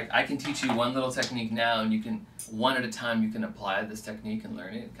 Like I can teach you one little technique now, and you can one at a time you can apply this technique and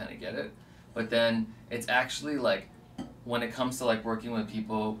learn it and kind of get it. But then it's actually like when it comes to like working with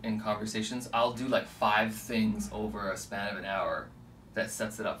people in conversations, I'll do like 5 things over a span of an hour that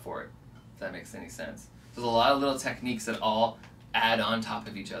sets it up for it. If that makes any sense. There's a lot of little techniques that all add on top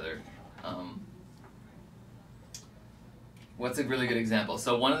of each other. What's a really good example?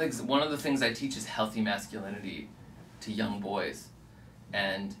 So one of the things I teach is healthy masculinity to young boys.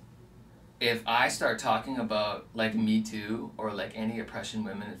 And if I start talking about like Me Too or like any oppression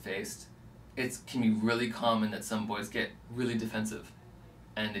women have faced, it can be really common that some boys get really defensive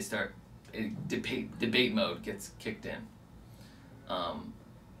and they start, debate mode gets kicked in.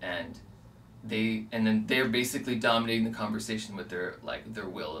 And then they're basically dominating the conversation with their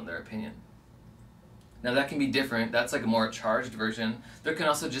will and their opinion. Now that can be different. That's like a more charged version. There can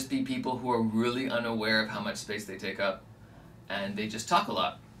also just be people who are really unaware of how much space they take up, and they just talk a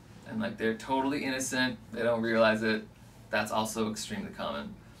lot, and like they're totally innocent. They don't realize it. That's also extremely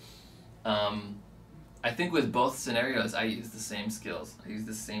common. I think with both scenarios, I use the same skills. I use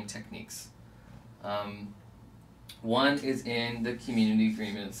the same techniques. One is in the community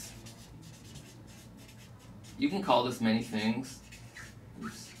agreements. You can call this many things.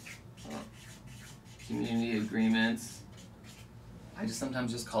 Community agreements. I just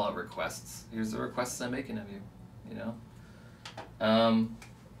sometimes just call it requests. Here's the requests I'm making of you, you know?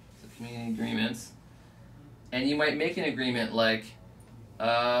 So community agreements. And you might make an agreement like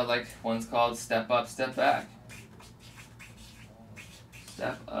one's called step up, step back.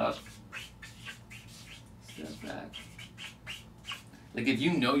 Step up, step back. Like if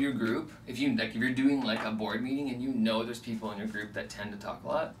you know your group, if you're doing like a board meeting and you know there's people in your group that tend to talk a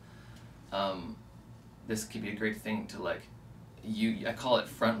lot, this could be a great thing to I call it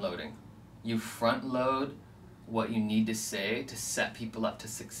front loading. You front load what you need to say to set people up to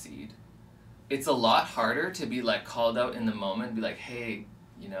succeed. It's a lot harder to be like called out in the moment and be like, hey,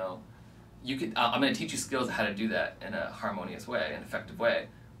 you know, I'm going to teach you skills of how to do that in a harmonious way, an effective way,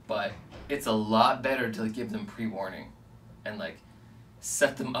 but it's a lot better to give them pre-warning and like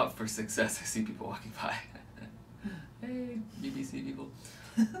set them up for success. I see people walking by. Hey, BBC people.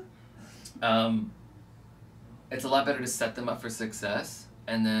 It's a lot better to set them up for success,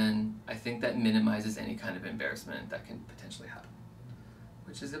 and then I think that minimizes any kind of embarrassment that can potentially happen,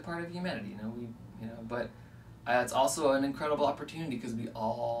 which is a part of humanity, but it's also an incredible opportunity because we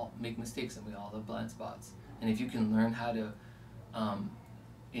all make mistakes and we all have blind spots. And if you can learn how to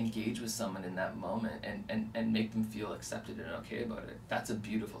engage with someone in that moment and make them feel accepted and okay about it, that's a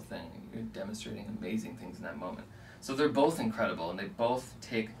beautiful thing. You're demonstrating amazing things in that moment. So they're both incredible, and they both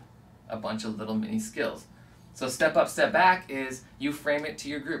take a bunch of little mini skills. So step up, step back is you frame it to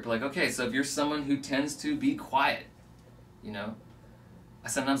your group. Like, okay, so if you're someone who tends to be quiet, you know,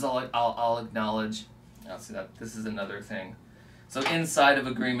 sometimes I'll acknowledge, I'll see that this is another thing. So inside of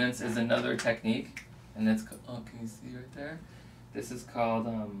agreements is another technique, and it's, oh, can you see right there? This is called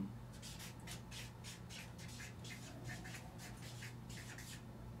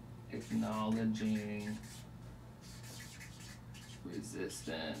acknowledging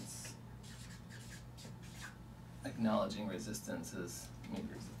resistance. Acknowledging resistances. Maybe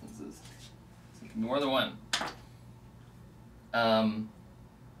resistances. So it can be more than one.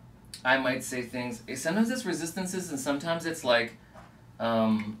 I might say things. Sometimes it's resistances, and sometimes it's like.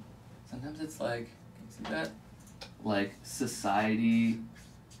 Sometimes it's like. Can you see that? Like society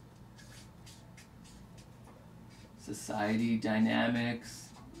dynamics.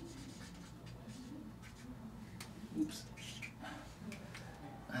 Oops.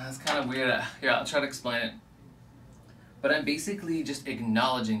 That's kind of weird. Here, I'll try to explain it. But I'm basically just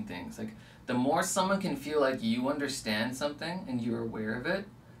acknowledging things. Like, the more someone can feel like you understand something and you're aware of it,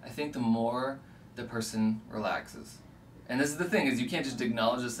 I think the more the person relaxes. And this is the thing, is you can't just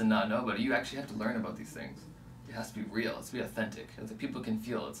acknowledge this and not know about it. You actually have to learn about these things. It has to be real. It has to be authentic. If people can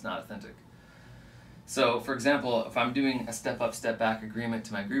feel it's not authentic. So, for example, if I'm doing a step up, step back agreement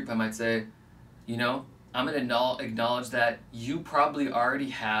to my group, I might say, you know, I'm going to acknowledge that you probably already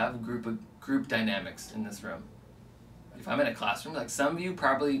have group dynamics in this room. If I'm in a classroom, like some of you have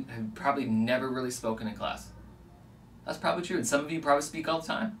probably never really spoken in class. That's probably true. And some of you probably speak all the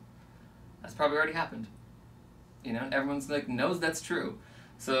time. That's probably already happened. You know, everyone's like knows that's true.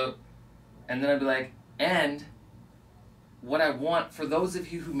 So, and then I'd be like, and what I want for those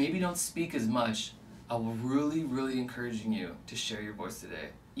of you who maybe don't speak as much, I'm really, really encouraging you to share your voice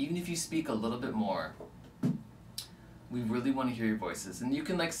today. Even if you speak a little bit more, we really want to hear your voices. And you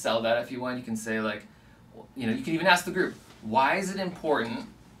can like sell that if you want. You can say like, you know, you can even ask the group, why is it important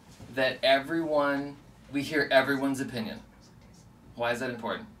that we hear everyone's opinion? Why is that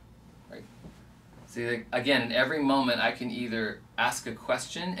important? Right? See, like, again, in every moment I can either ask a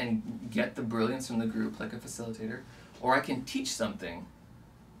question and get the brilliance from the group like a facilitator, or I can teach something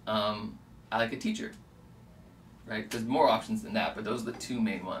like a teacher. Right? There's more options than that, but those are the two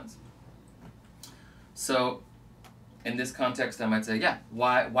main ones. So in this context I might say, yeah,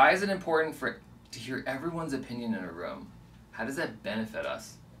 why is it important to hear everyone's opinion in a room? How does that benefit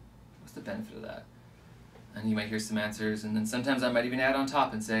us? What's the benefit of that? And you might hear some answers, and then sometimes I might even add on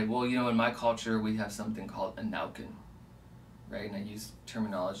top and say, well, you know, in my culture we have something called a naukin, right? And I use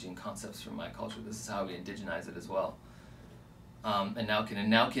terminology and concepts from my culture. This is how we indigenize it as well. A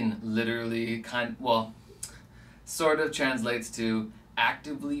naukin literally sort of translates to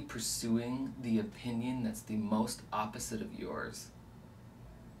actively pursuing the opinion that's the most opposite of yours,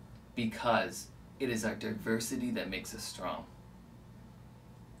 because it is our diversity that makes us strong.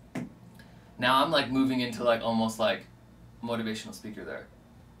 Now I'm like moving into like almost like motivational speaker there.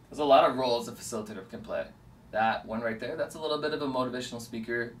 There's a lot of roles a facilitator can play. That one right there, that's a little bit of a motivational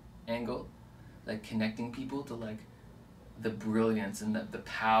speaker angle, like connecting people to like the brilliance and the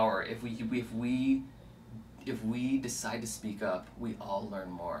power. If we decide to speak up, we all learn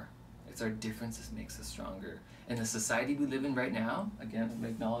more. It's our differences makes us stronger. And the society we live in right now, again, I'm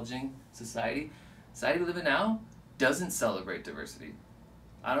acknowledging society we live in now doesn't celebrate diversity.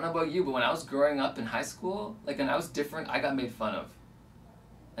 I don't know about you, but when I was growing up in high school, like when I was different, I got made fun of.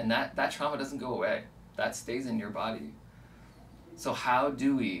 And that trauma doesn't go away. That stays in your body. So how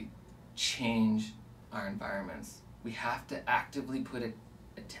do we change our environments? We have to actively put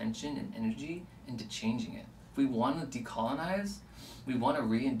attention and energy into changing it. If we want to decolonize, we want to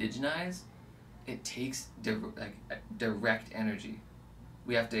re-indigenize, it takes direct energy.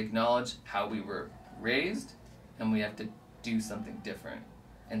 We have to acknowledge how we were raised, and we have to do something different.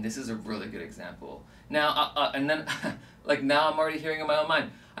 And this is a really good example. Now, and then, like now I'm already hearing in my own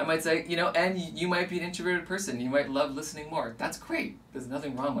mind. I might say, you know, and you might be an introverted person. You might love listening more. That's great. There's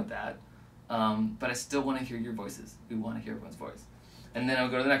nothing wrong with that. But I still want to hear your voices. We want to hear everyone's voice. And then I'll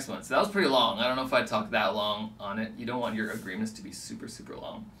go to the next one. So that was pretty long. I don't know if I'd talk that long on it. You don't want your agreements to be super, super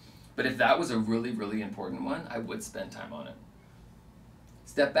long. But if that was a really, really important one, I would spend time on it.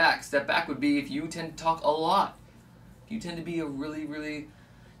 Step back. Step back would be if you tend to talk a lot. If you tend to be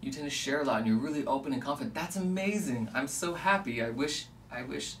you tend to share a lot and you're really open and confident. That's amazing. I'm so happy. I wish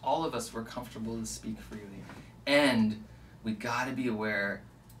all of us were comfortable to speak freely. And we gotta be aware,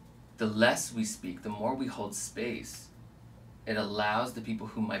 the less we speak, the more we hold space, it allows the people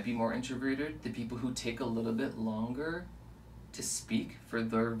who might be more introverted, the people who take a little bit longer to speak, for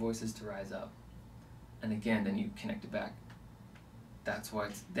their voices to rise up. And again, then you connect it back. That's why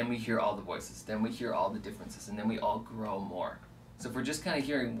then we hear all the voices, then we hear all the differences, and then we all grow more. So if we're just kind of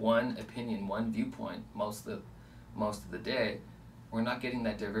hearing one opinion, one viewpoint most of the day, we're not getting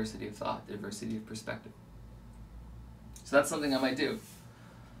that diversity of thought, diversity of perspective. So that's something I might do.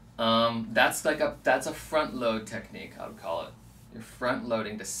 That's a front load technique, I would call it. You're front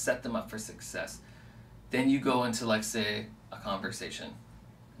loading to set them up for success. Then you go into, like, say, a conversation.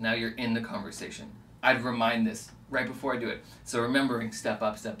 Now you're in the conversation. I'd remind this right before I do it. So remembering, step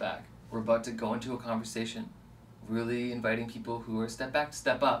up, step back. We're about to go into a conversation. Really inviting people who are step back,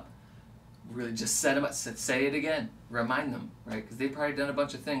 step up. Really just set them up, say it again. Remind them, right? Because they've probably done a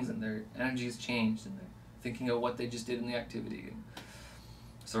bunch of things and their energy has changed and they're thinking of what they just did in the activity.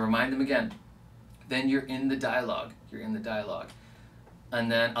 So remind them again. Then you're in the dialogue. You're in the dialogue. And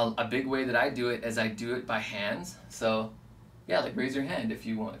then a big way that I do it is I do it by hands. So yeah, like raise your hand if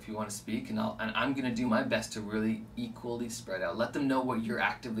you want to speak, and I'm gonna do my best to really equally spread out. Let them know what you're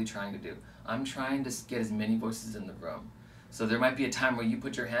actively trying to do. I'm trying to get as many voices in the room. So there might be a time where you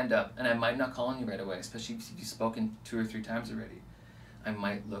put your hand up, and I might not call on you right away, especially if you've spoken 2 or 3 times already. I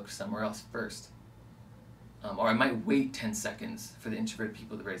might look somewhere else first. Or I might wait 10 seconds for the introverted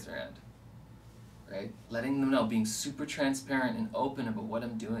people to raise their hand. Right? Letting them know, being super transparent and open about what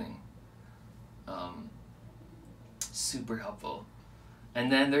I'm doing. Super helpful.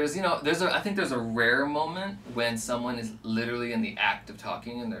 And then there's, I think there's a rare moment when someone is literally in the act of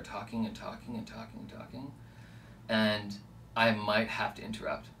talking and they're talking and talking and talking and talking. And I might have to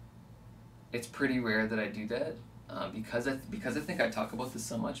interrupt. It's pretty rare that I do that because I think I talk about this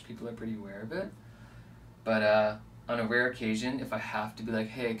so much, people are pretty aware of it. But on a rare occasion, if I have to be like,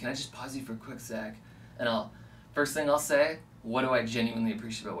 hey, can I just pause you for a quick sec? And first thing I'll say, what do I genuinely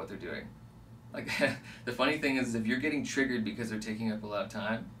appreciate about what they're doing? Like, the funny thing is, if you're getting triggered because they're taking up a lot of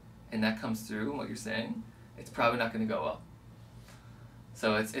time, and that comes through in what you're saying, it's probably not going to go well.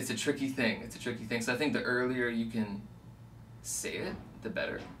 So it's a tricky thing. It's a tricky thing. So I think the earlier you can say it, the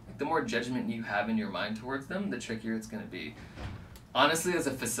better. Like, the more judgment you have in your mind towards them, the trickier it's going to be. Honestly, as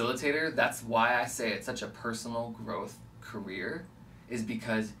a facilitator, that's why I say it's such a personal growth career, is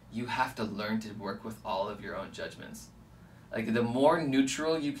because you have to learn to work with all of your own judgments. Like, the more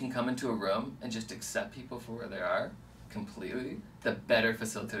neutral you can come into a room and just accept people for where they are completely, the better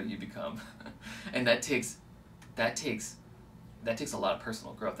facilitator you become. And that takes a lot of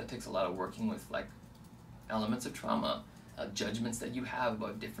personal growth. That takes a lot of working with, like, elements of trauma, judgments that you have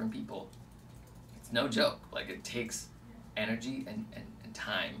about different people. It's no joke. Like, it takes energy and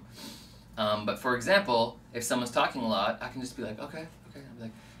time. But for example, if someone's talking a lot, I can just be like, okay. I'll be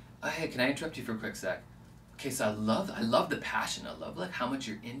like, oh, hey, can I interrupt you for a quick sec? Okay, so I love the passion. I love, like, how much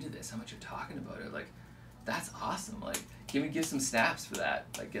you're into this, how much you're talking about it. Like, that's awesome. Like, give some snaps for that.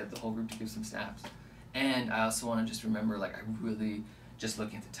 Like, get the whole group to give some snaps. And I also want to just remember, like, I really just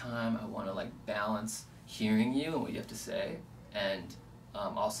looking at the time. I want to, like, balance hearing you and what you have to say, and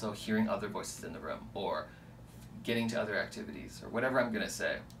also hearing other voices in the room, or getting to other activities, or whatever I'm gonna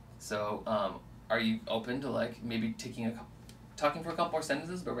say. So, are you open to, like, maybe talking for a couple more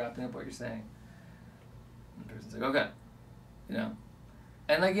sentences, but wrapping up what you're saying? And the person's like, okay,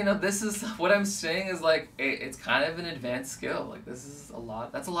 and, like, this is what I'm saying is, like, it's kind of an advanced skill. Like, this is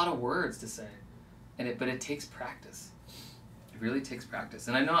that's a lot of words to say, but it takes practice. It really takes practice.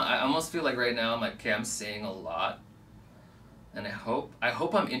 And I almost feel like right now I'm like, okay, I'm saying a lot, and I hope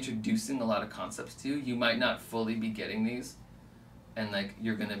I'm introducing a lot of concepts to you. You might not fully be getting these, and, like,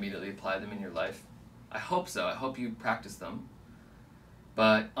 you're gonna immediately apply them in your life. I hope so. I hope you practice them.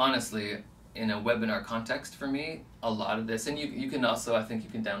 But honestly, in a webinar context, for me, a lot of this, and you can also, I think you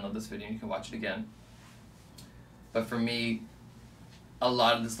can download this video and you can watch it again. But for me, a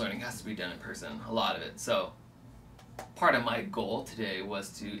lot of this learning has to be done in person, a lot of it. So part of my goal today was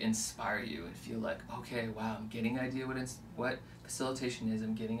to inspire you and feel like, okay, wow, I'm getting an idea what facilitation is.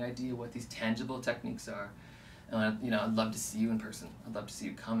 I'm getting an idea what these tangible techniques are. And I'd love to see you in person. I'd love to see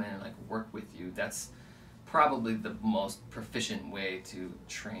you come in and, like, work with you. That's probably the most proficient way to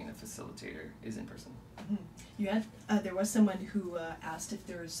train a facilitator, is in person. Mm-hmm. There was someone who asked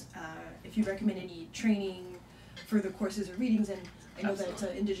if you recommend any training for the courses or readings, and I know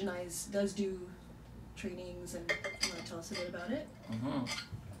Absolutely. that IndigenEYEZ does do trainings, and you want to tell us a bit about it? Mm-hmm.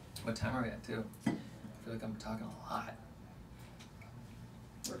 What time are we at, too? I feel like I'm talking a lot.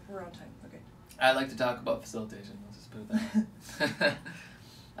 We're on time, okay. I like to talk about facilitation, let's just put it that way.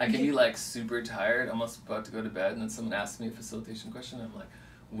 I can be like super tired, almost about to go to bed, and then someone asks me a facilitation question, and I'm like,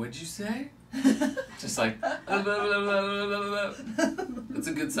 "What'd you say?" Just like, blah, blah, blah, blah, blah, blah. It's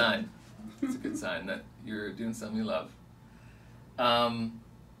a good sign. It's a good sign that you're doing something you love.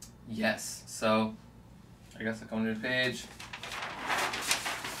 Yes. So, I guess I'll come to the page.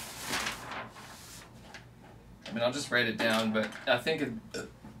 I mean, I'll just write it down, but I think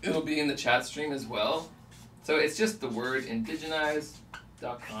it'll be in the chat stream as well. So it's just the word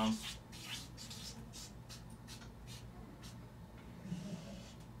IndigenEYEZ.com.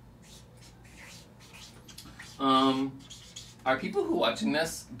 Are people who are watching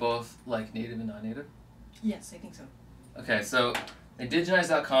this both like native and non-native? Yes, I think so. Okay, so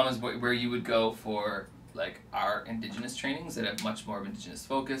IndigenEYEZ.com is where you would go for like our indigenous trainings that have much more of indigenous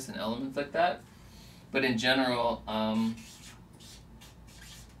focus and elements like that. But in general,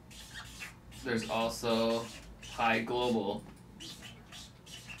 there's also Pi Global,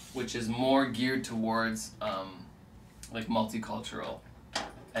 which is more geared towards like multicultural,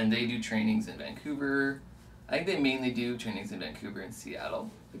 and they do trainings in Vancouver. I think they mainly do trainings in Vancouver and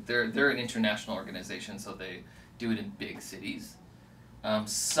Seattle. Like they're an international organization, so they do it in big cities.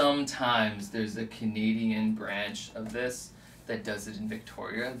 Sometimes there's a Canadian branch of this that does it in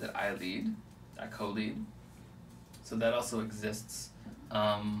Victoria that I co-lead. So that also exists.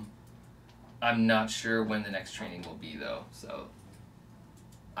 I'm not sure when the next training will be though, so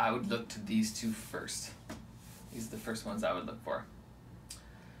I would look to these two first. These are the first ones I would look for.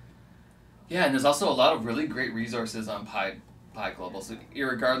 Yeah, and there's also a lot of really great resources on Pi Global. So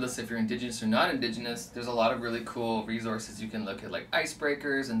irregardless if you're Indigenous or not Indigenous, there's a lot of really cool resources you can look at, like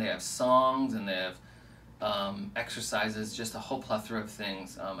icebreakers, and they have songs, and they have exercises, just a whole plethora of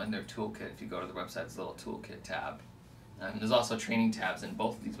things in their toolkit. If you go to the website, there's a little toolkit tab. And there's also training tabs in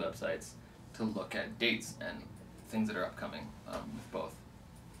both of these websites to look at dates and things that are upcoming with both.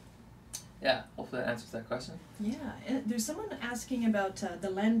 Yeah, hopefully that answers that question. Yeah, and there's someone asking about the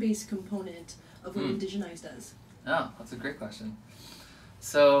land-based component of what IndigenEYEZ does. Oh, that's a great question.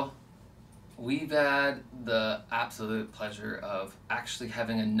 So, we've had the absolute pleasure of actually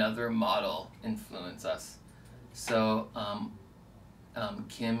having another model influence us. So,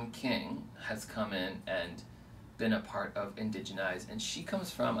 Kim King has come in and been a part of IndigenEYEZ, and she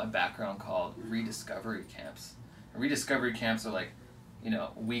comes from a background called rediscovery camps. Rediscovery camps are like,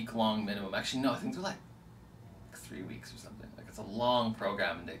 week-long minimum. Actually, no, I think they're like 3 weeks or something. Like, it's a long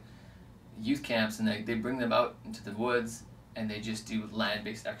program, and youth camps, and they bring them out into the woods, and they just do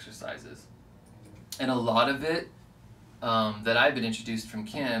land-based exercises. And a lot of it that I've been introduced from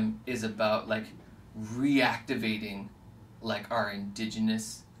Kim is about like reactivating like our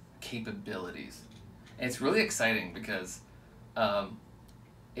indigenous capabilities. And it's really exciting because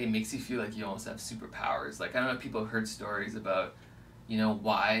it makes you feel like you almost have superpowers. Like, I don't know if people have heard stories about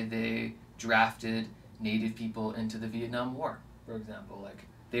why they drafted Native people into the Vietnam War, for example. Like,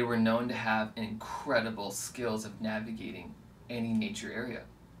 they were known to have incredible skills of navigating any nature area.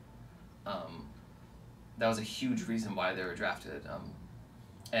 That was a huge reason why they were drafted.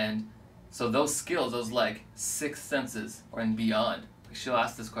 And so those skills, those like sixth senses or and beyond, she'll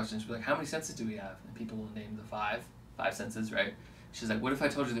ask this question, she'll be like, how many senses do we have? And people will name the five senses, right? She's like, what if I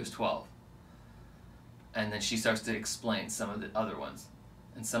told you there's 12? And then she starts to explain some of the other ones.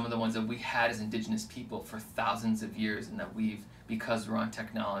 And some of the ones that we had as indigenous people for thousands of years, and that because we're on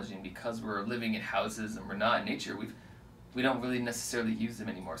technology and because we're living in houses and we're not in nature, we don't really necessarily use them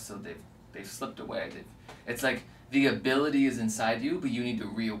anymore, so they've slipped away. It's like the ability is inside you, but you need to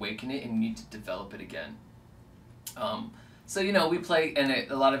reawaken it and you need to develop it again. So we play,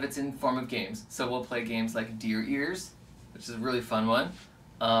 and a lot of it's in form of games. So we'll play games like Deer Ears, which is a really fun one,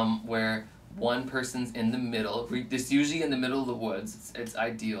 where one person's in the middle. This usually in the middle of the woods. It's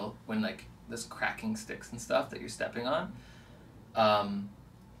ideal when like there's cracking sticks and stuff that you're stepping on.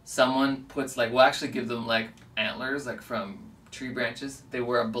 Someone puts like, we'll actually give them like antlers like from tree branches. They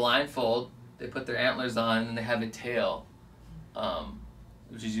wear a blindfold. They put their antlers on, and they have a tail,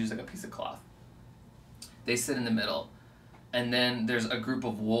 which is usually like a piece of cloth. They sit in the middle, and then there's a group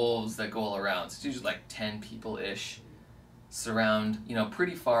of wolves that go all around. So it's usually like 10 people-ish. Surround,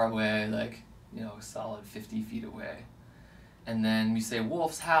 pretty far away, like, a solid 50 feet away. And then you say,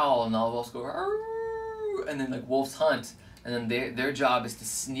 wolves howl, and all the wolves go, arr, and then, like, wolves hunt. And then their job is to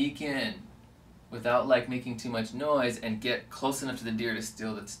sneak in without, like, making too much noise and get close enough to the deer to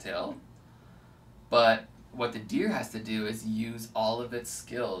steal its tail. But what the deer has to do is use all of its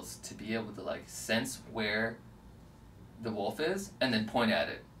skills to be able to, like, sense where the wolf is and then point at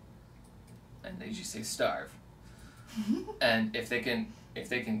it. And they usually say, starve. And if they can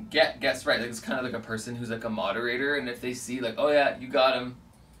guess right, like it's kind of like a person who's like a moderator, and if they see like, oh yeah, you got him,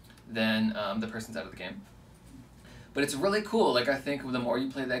 then the person's out of the game. But it's really cool. Like, I think the more you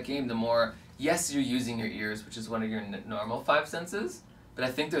play that game, the more, yes, you're using your ears, which is one of your normal 5 senses, but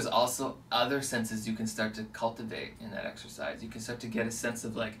I think there's also other senses you can start to cultivate in that exercise. You can start to get a sense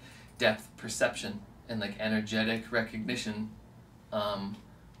of like depth perception and like energetic recognition,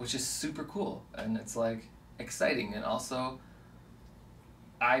 which is super cool, and it's like exciting, and also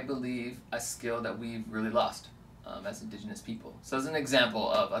I believe a skill that we've really lost as Indigenous people. So as an example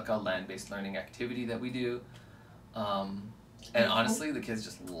of like a land-based learning activity that we do, and honestly the kids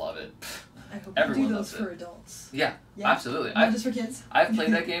just love it. I hope Everyone you do loves those for adults. Yeah, absolutely. Not just for kids. I've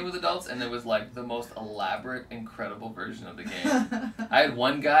played that game with adults, and it was like the most elaborate, incredible version of the game. I had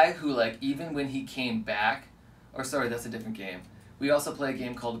one guy who, like, even when he came back, or sorry, that's a different game. We also play a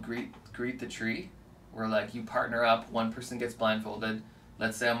game called Greet the Tree, where like you partner up, one person gets blindfolded.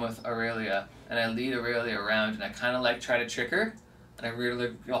 Let's say I'm with Aurelia, and I lead Aurelia around, and I kind of like try to trick her, and I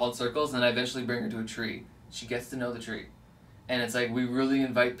really all in circles, and I eventually bring her to a tree. She gets to know the tree. And it's like we really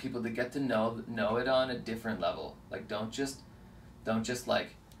invite people to get to know it on a different level. Like don't just like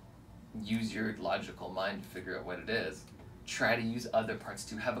use your logical mind to figure out what it is. Try to use other parts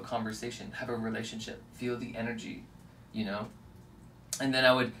to have a conversation, have a relationship, feel the energy, you know? And then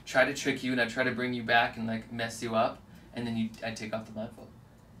I would try to trick you, and I'd try to bring you back and like mess you up, and then I'd take off the blindfold.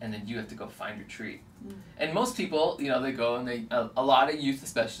 And then you have to go find your tree. And most people, you know, they go and they, a lot of youth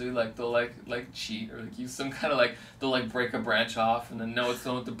especially, like they'll like cheat or like use some kind of like, they'll like break a branch off and then know it's the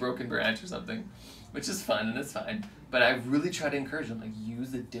one with the broken branch or something, which is fun and it's fine. But I really try to encourage them, like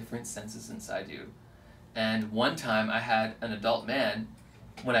use the different senses inside you. And one time I had an adult man,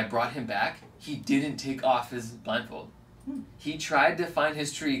 when I brought him back, he didn't take off his blindfold. He tried to find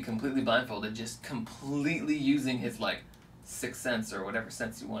his tree completely blindfolded, just completely using his like sixth sense or whatever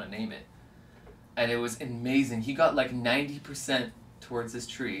sense you want to name it. And it was amazing. He got like 90% towards this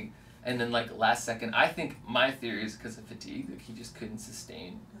tree, and then like last second, I think my theory is because of fatigue, like he just couldn't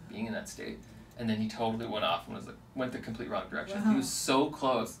sustain being in that state, and then he totally went off and was like went the complete wrong direction. He was so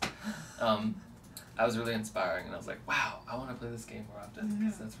close. I was really inspiring, and I was like, wow, I want to play this game more often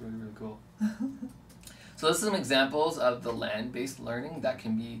because that's really, really cool. So those are some examples of the land-based learning that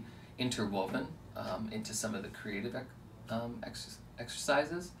can be interwoven into some of the creative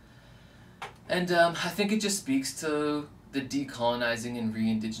exercises. And I think it just speaks to the decolonizing and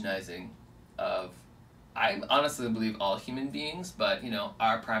re-indigenizing of, I honestly believe, all human beings, but, you know,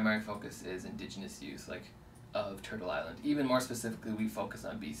 our primary focus is Indigenous youth, like, of Turtle Island. Even more specifically, we focus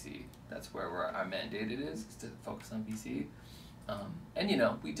on BC. That's where our mandate is to focus on BC. And, you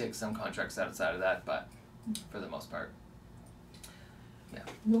know, we take some contracts outside of that, but for the most part, yeah.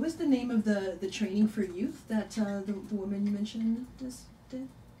 What was the name of the training for youth that the woman you mentioned does?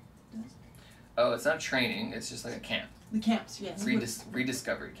 Oh, it's not training, it's just like a camp. The camps, yes.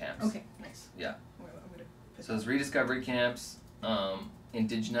 Rediscovery camps. Okay, nice. Yeah. So it's rediscovery camps,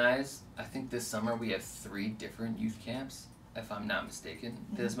 IndigenEYEZ. I think this summer we have 3 different youth camps, if I'm not mistaken.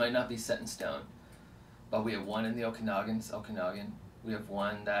 This might not be set in stone, but we have one in the Okanagan, it's Okanagan. We have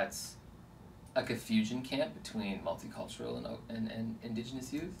one that's like a fusion camp between multicultural and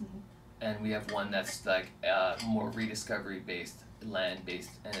Indigenous youth. And we have one that's like more rediscovery based, land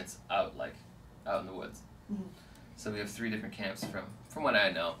based, and it's out in the woods. So we have 3 different camps from what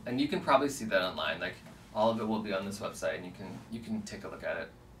I know, and you can probably see that online. Like all of it will be on this website, and you can take a look at it.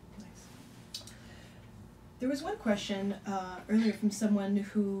 Nice. There was one question earlier from someone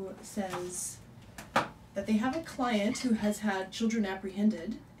who says that they have a client who has had children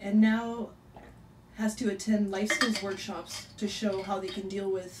apprehended and now has to attend life skills workshops to show how they can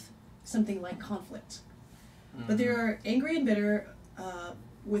deal with something like conflict. But they are angry and bitter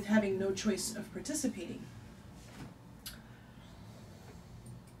with having no choice of participating.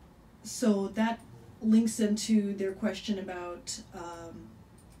 So that links into their question about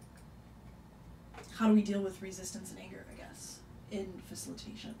how do we deal with resistance and anger, I guess, in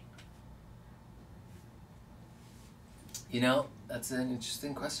facilitation. You know, that's an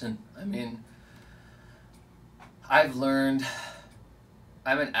interesting question. I mean, I'm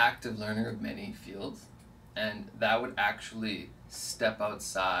an active learner of many fields, and that would actually step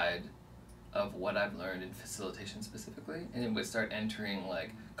outside of what I've learned in facilitation specifically, and it would start entering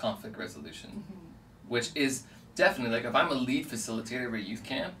like conflict resolution, which is definitely, like, if I'm a lead facilitator of a youth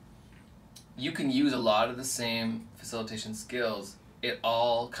camp, you can use a lot of the same facilitation skills. It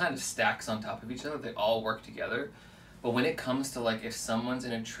all kind of stacks on top of each other, they all work together. But when it comes to like if someone's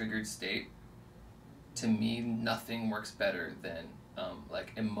in a triggered state, to me nothing works better than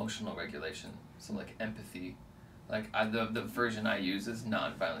like emotional regulation. So like empathy, like the version I use is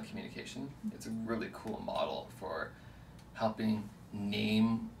nonviolent communication. It's a really cool model for helping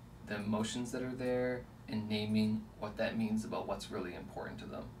name the emotions that are there and naming what that means about what's really important to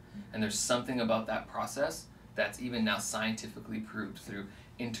them. And there's something about that process that's even now scientifically proved through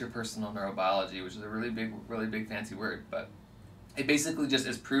interpersonal neurobiology, which is a really big fancy word, but it basically just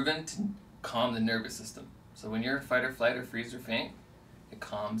is proven to calm the nervous system. So when you're in fight or flight or freeze or faint, it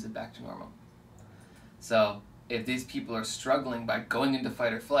calms it back to normal. So if these people are struggling by going into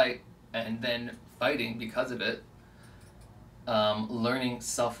fight or flight and then fighting because of it, learning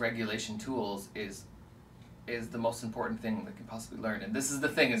self-regulation tools is the most important thing they can possibly learn. And this is the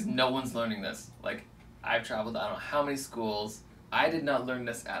thing, is no one's learning this. Like, I've traveled I don't know how many schools. I did not learn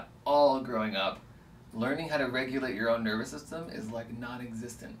this at all growing up. Learning how to regulate your own nervous system is like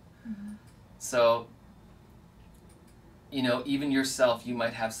non-existent. Mm-hmm. So, you know, even yourself, you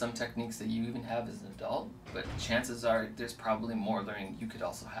might have some techniques that you even have as an adult, but chances are there's probably more learning you could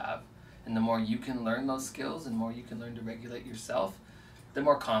also have. And the more you can learn those skills and more you can learn to regulate yourself, the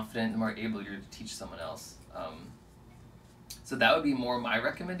more confident, the more able you're to teach someone else. So that would be more my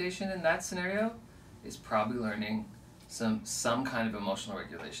recommendation in that scenario, is probably learning some kind of emotional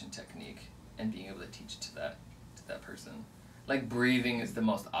regulation technique and being able to teach it to that person. Like breathing is the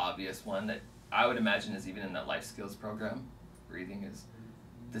most obvious one that I would imagine is even in that life skills program. Breathing is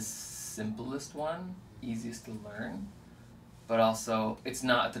the simplest one, easiest to learn, but also it's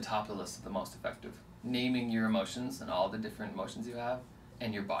not at the top of the list of the most effective. Naming your emotions and all the different emotions you have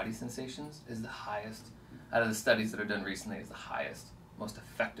and your body sensations is the highest, out of the studies that are done recently, is the highest, most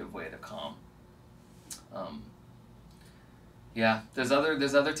effective way to calm. Yeah, there's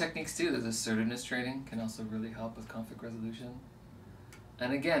other techniques too. There's assertiveness training, can also really help with conflict resolution.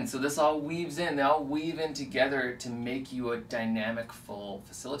 And again, so this all weaves in, they all weave in together to make you a dynamic, full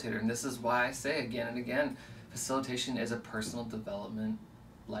facilitator. And this is why I say again and again, facilitation is a personal development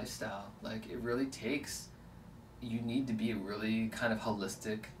lifestyle. Like, it really takes, you need to be a really kind of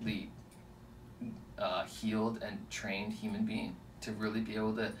holistically healed and trained human being to really be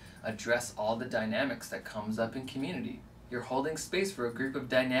able to address all the dynamics that comes up in community. You're holding space for a group of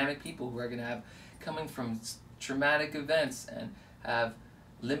dynamic people who are going to have, coming from traumatic events and have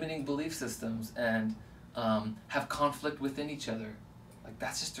limiting belief systems and have conflict within each other. Like,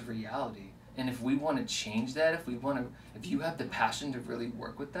 that's just a reality. And if we want to change that, if you have the passion to really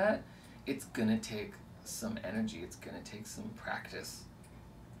work with that, it's going to take some energy, it's going to take some practice.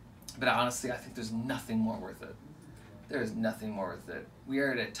 But honestly, I think there's nothing more worth it. There is nothing more worth it. We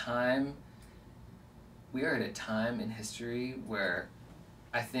are at a time in history where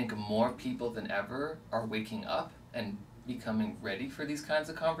I think more people than ever are waking up and becoming ready for these kinds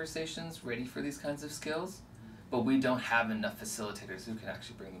of conversations, ready for these kinds of skills, but we don't have enough facilitators who can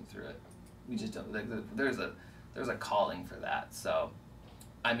actually bring them through it. We just don't. Like, there's a calling for that. So,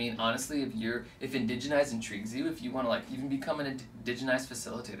 I mean, honestly, if IndigenEYEZ intrigues you, if you want to like even become an IndigenEYEZ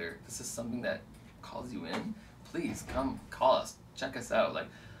facilitator, if this is something that calls you in, please come call us, check us out.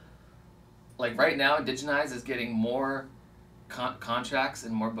 Like right now, IndigenEYEZ is getting more contracts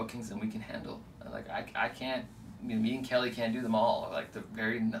and more bookings than we can handle. Like, I can't. I mean, me and Kelly can't do them all. Like, the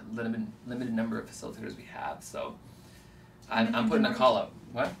very limited number of facilitators we have. So, I'm putting a call out.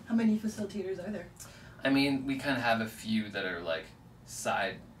 What? How many facilitators are there? I mean, we kind of have a few that are like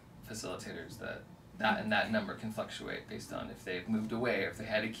side facilitators that number can fluctuate based on if they've moved away or if they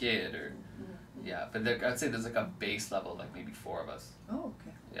had a kid or yeah. But I'd say there's like a base level, like maybe 4 of us. Oh,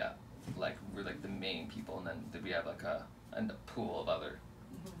 okay. Yeah, like we're like the main people, and then we have like a pool of other.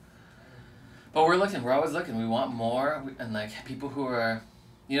 But we're always looking. We want more, and like people who are,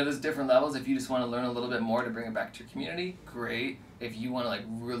 you know, there's different levels. If you just want to learn a little bit more to bring it back to your community, great. If you want to like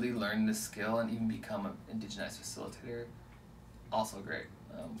really learn this skill and even become an IndigenEYEZ facilitator, also great.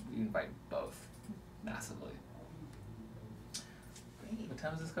 We invite both massively. Great. What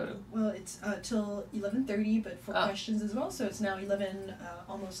time does this go to? Well, it's till 11:30, but for questions as well. So it's now 11,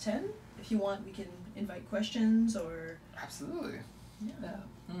 almost 10. If you want, we can invite questions or. Absolutely. Yeah.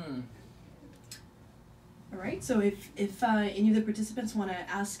 Yeah. All right, so if any of the participants want to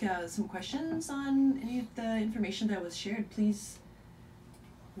ask some questions on any of the information that was shared, please,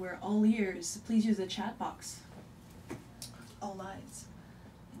 we're all ears. Please use the chat box. All eyes.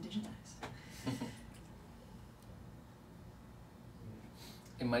 IndigenEYEZ.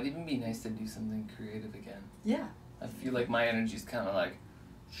 It might even be nice to do something creative again. Yeah. I feel like my energy's kind of like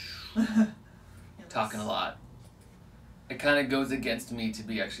talking a lot. It kind of goes against me to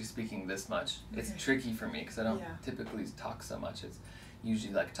be actually speaking this much. It's tricky for me because I don't typically talk so much. It's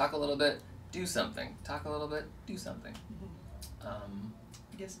usually like talk a little bit, do something. Talk a little bit, do something.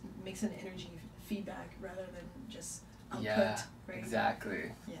 I guess it makes an energy feedback rather than just output, yeah, right?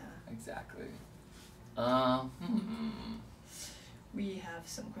 Exactly. Yeah. Exactly. We have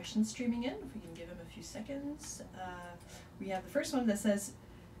some questions streaming in, if we can give them a few seconds. We have the first one that says,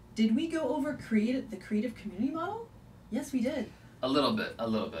 did we go over the creative community model? Yes, we did. A little bit.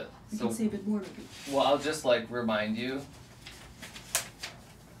 We can say a bit more maybe. Well, I'll just like remind you.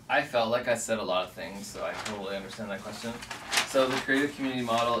 I felt like I said a lot of things, so I totally understand that question. So the creative community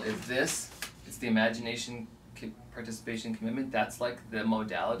model is this. It's the imagination, participation, commitment. That's like the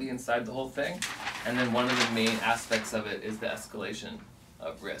modality inside the whole thing. And then one of the main aspects of it is the escalation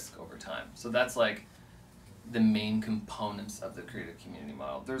of risk over time. So that's like the main components of the creative community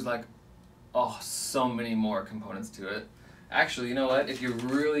model. There's like, oh, so many more components to it. Actually, you know what? If you're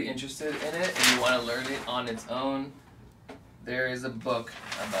really interested in it and you want to learn it on its own, there is a book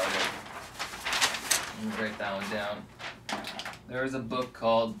about it. Let me write that one down. There is a book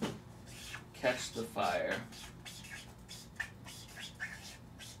called Catch the Fire.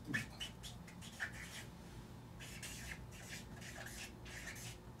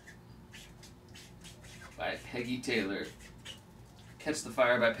 By Peggy Taylor. Catch the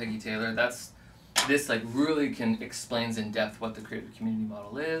Fire by Peggy Taylor. This like really explains in depth what the creative community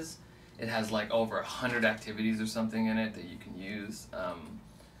model is. It has like over 100 activities or something in it that you can use.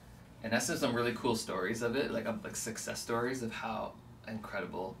 And that's some really cool stories of it, like success stories of how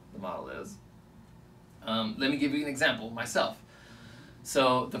incredible the model is. Let me give you an example myself.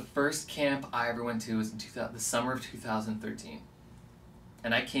 So the first camp I ever went to was in the summer of 2013.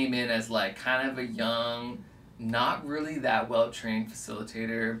 And I came in as like kind of a young, not really that well-trained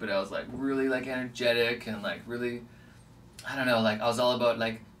facilitator, but I was like really like energetic and like really, I don't know, like I was all about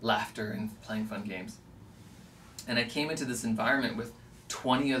like laughter and playing fun games. And I came into this environment with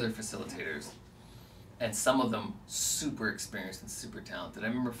 20 other facilitators, and some of them super experienced and super talented. I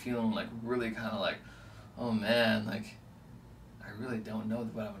remember feeling like really kind of like, oh man, like I really don't know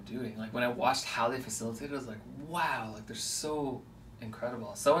what I'm doing. Like when I watched how they facilitated, I was like, wow, like they're so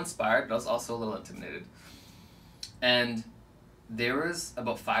incredible, so inspired, but I was also a little intimidated. And there was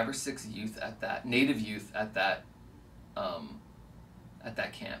about 5 or 6 youth at that, native youth at that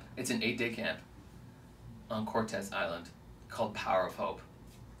camp. It's an 8-day camp on Cortez Island called Power of Hope.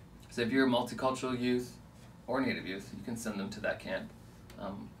 So if you're a multicultural youth or native youth, you can send them to that camp.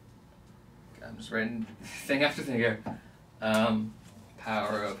 I'm just writing thing after thing here.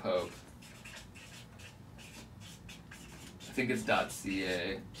 Power of Hope. I think it's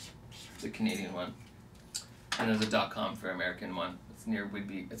 .ca, the Canadian one. And there's a .com for American one. It's near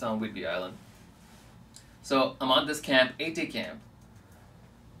Whidbey. It's on Whidbey Island. So I'm on this camp, 8-day camp.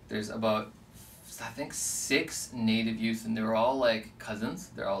 There's about, I think, 6 native youth, and they were all like cousins.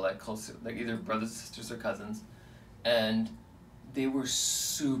 They're all like close, like either brothers, sisters, or cousins. And they were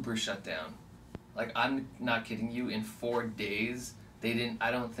super shut down. Like, I'm not kidding you, in 4 days,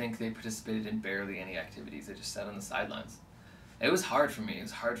 I don't think they participated in barely any activities. They just sat on the sidelines. It was hard for me. It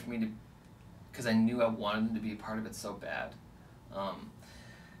was hard for me to, because I knew I wanted them to be a part of it so bad.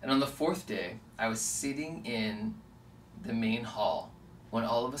 And on the 4th day, I was sitting in the main hall when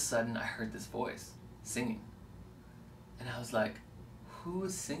all of a sudden I heard this voice singing. And I was like, who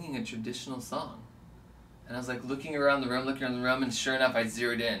is singing a traditional song? And I was like looking around the room, and sure enough, I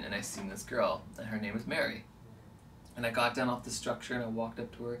zeroed in and I seen this girl, and her name was Mary. And I got down off the structure and I walked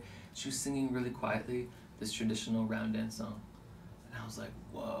up to her. She was singing really quietly this traditional round dance song. And I was like,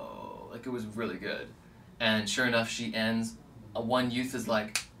 whoa, like it was really good. And sure enough, she ends. One youth is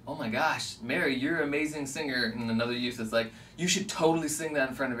like, oh my gosh, Mary, you're an amazing singer. And another youth is like, you should totally sing that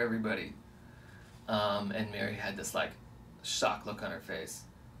in front of everybody. And Mary had this like shocked look on her face.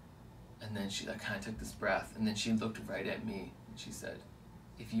 And then she like kind of took this breath, and then she looked right at me and she said,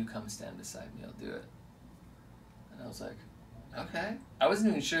 if you come stand beside me, I'll do it. And I was like, okay. I wasn't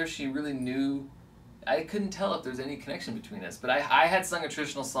even sure if she really knew. I couldn't tell if there was any connection between us, but I had sung a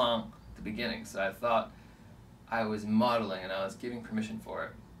traditional song at the beginning, so I thought I was modeling and I was giving permission for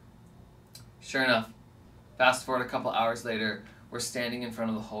it. Sure enough, fast forward a couple hours later, we're standing in front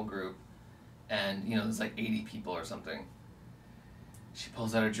of the whole group, and you know, there's like 80 people or something. She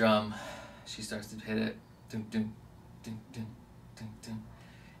pulls out her drum, she starts to hit it, dun, dun, dun, dun, dun, dun,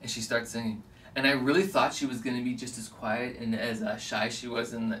 and she starts singing. And I really thought she was going to be just as quiet and as shy as she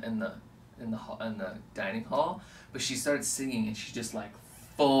was in the dining hall, but she started singing, and she just like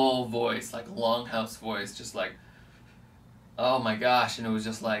full voice, like longhouse voice, just like, oh my gosh. And it was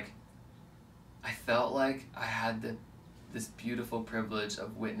just like, I felt like I had this beautiful privilege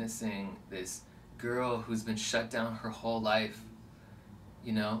of witnessing this girl who's been shut down her whole life,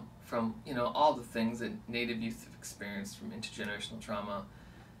 you know, from, you know, all the things that Native youth have experienced from intergenerational trauma.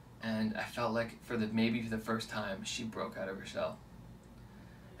 And I felt like maybe for the first time, she broke out of her shell.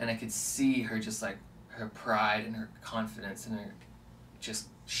 And I could see her just like, her pride and her confidence and just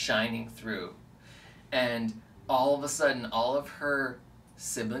shining through. And all of a sudden, all of her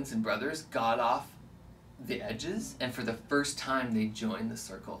siblings and brothers got off the edges, and for the first time they joined the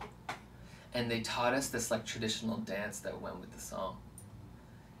circle. And they taught us this like traditional dance that went with the song.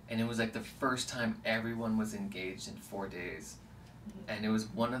 And it was like the first time everyone was engaged in 4 days. And it was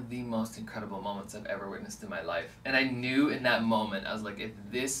one of the most incredible moments I've ever witnessed in my life. And I knew in that moment, I was like, if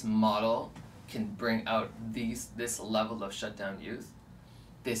this model can bring out this level of shutdown youth,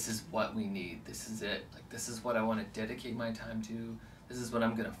 this is what we need. This is it. Like, this is what I want to dedicate my time to. This is what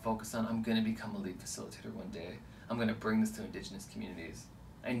I'm going to focus on. I'm going to become a lead facilitator one day. I'm going to bring this to Indigenous communities.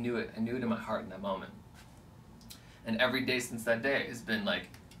 I knew it. I knew it in my heart in that moment. And every day since that day has been like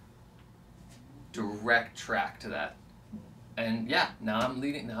direct track to that. And yeah, now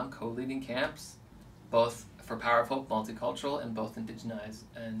I'm co-leading camps, both for Powerful, multicultural, and both IndigenEYEZ.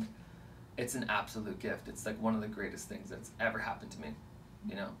 And it's an absolute gift. It's like one of the greatest things that's ever happened to me.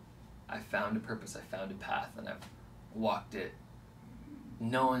 You know, I found a purpose, I found a path, and I've walked it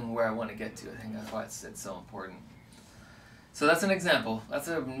knowing where I want to get to. I think that's why it's so important. So that's an example. That's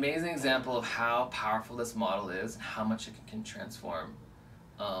an amazing example of how powerful this model is and how much it can transform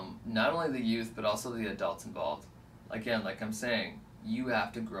not only the youth, but also the adults involved. Again, like I'm saying, you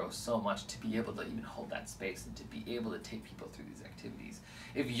have to grow so much to be able to even hold that space and to be able to take people through these activities.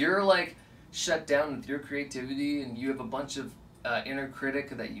 If you're like shut down with your creativity and you have a bunch of inner critic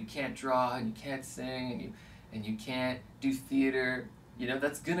that you can't draw and you can't sing and you can't do theater, you know,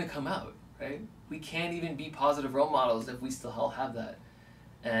 that's gonna come out, right? We can't even be positive role models if we still all have that.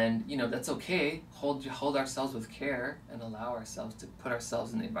 And you know, that's okay. Hold ourselves with care and allow ourselves to put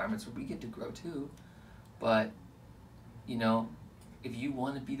ourselves in the environments where we get to grow too. But you know, if you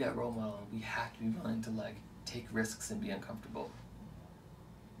want to be that role model, we have to be willing to like take risks and be uncomfortable.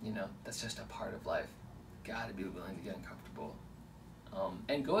 You know, that's just a part of life. Gotta be willing to get uncomfortable.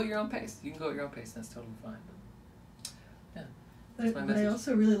 And go at your own pace. You can go at your own pace, and that's totally fine. Yeah. What I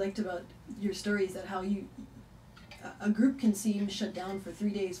also really liked about your story is that how a group can seem shut down for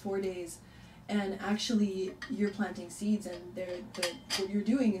 3 days, 4 days, and actually you're planting seeds, and what you're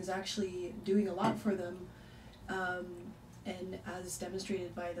doing is actually doing a lot for them. And as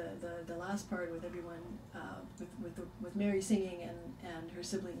demonstrated by the last part with everyone, with Mary singing and her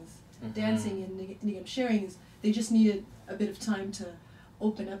siblings dancing and Nigam sharing, is they just needed a bit of time to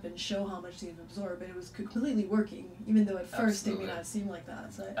open up and show how much they've absorbed, but it was completely working, even though at first it may not seem like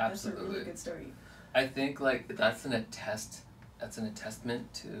that. So that's a really good story. I think like that's an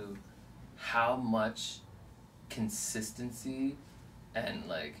attestment to how much consistency and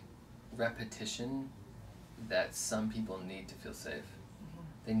like repetition that some people need to feel safe.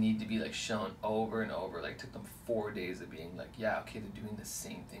 They need to be like shown over and over. Like, it took them 4 days of being like, yeah, okay, they're doing the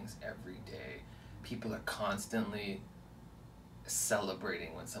same things every day. People are constantly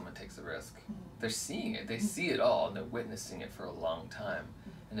celebrating when someone takes a risk. They're seeing it. They see it all, and they're witnessing it for a long time.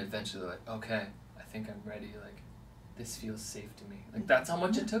 And eventually they're like, okay, I think I'm ready. Like, this feels safe to me. Like, that's how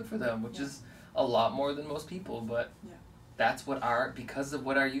much it took for them, which is a lot more than most people, but that's what because of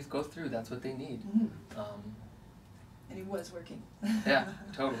what our youth go through, that's what they need. And it was working. Yeah,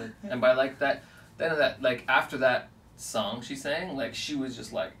 totally. And by like that, then that, like after that song she sang, like she was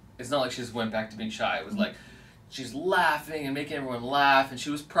just like, it's not like she just went back to being shy. It was like, she's laughing and making everyone laugh, and she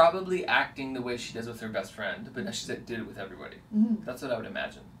was probably acting the way she does with her best friend, but now she did it with everybody. That's what I would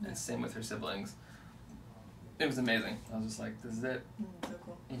imagine. And same with her siblings. It was amazing. I was just like, this is it. So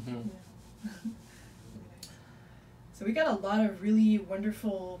cool. So we got a lot of really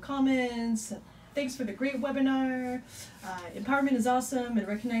wonderful comments. Thanks for the great webinar. Empowerment is awesome, and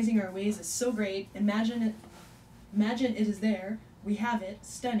recognizing our ways is so great. Imagine it is there. We have it.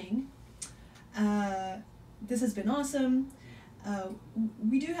 Stunning. This has been awesome.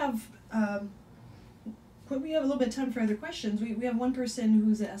 We do have we have a little bit of time for other questions. We have one person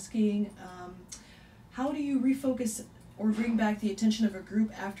who's asking, how do you refocus or bring back the attention of a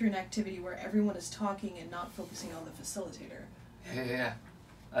group after an activity where everyone is talking and not focusing on the facilitator? Yeah.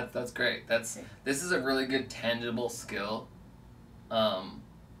 That's great. This is a really good tangible skill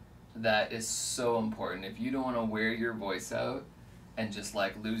that is so important. If you don't want to wear your voice out and just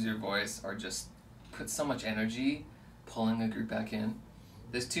like lose your voice or just put so much energy pulling a group back in,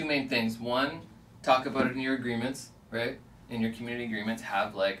 there's two main things. One, talk about it in your agreements, right? In your community agreements,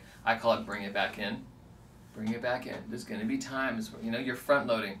 have like, I call it bring it back in. Bring it back in. There's going to be times where, you know, you're front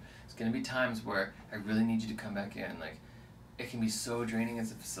loading. There's going to be times where I really need you to come back in. Like, it can be so draining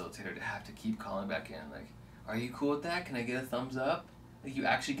as a facilitator to have to keep calling back in. Like, are you cool with that? Can I get a thumbs up? Like, you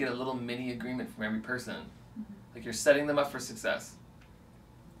actually get a little mini agreement from every person. Like, you're setting them up for success.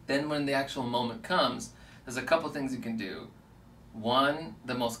 Then when the actual moment comes, there's a couple things you can do. One,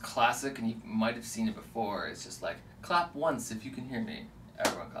 the most classic, and you might have seen it before, is just like, clap once if you can hear me.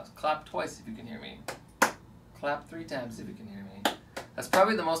 Everyone claps. Clap twice if you can hear me. Clap 3 times if you can hear me. That's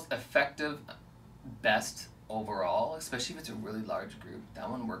probably the most effective, best overall, especially if it's a really large group. That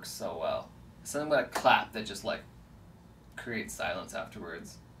one works so well. Something about a clap that just like creates silence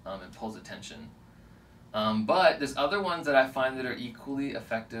afterwards and pulls attention. But there's other ones that I find that are equally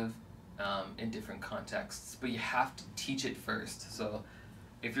effective in different contexts, but you have to teach it first. So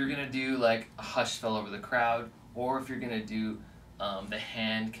if you're gonna do like a hush fell over the crowd, or if you're gonna do the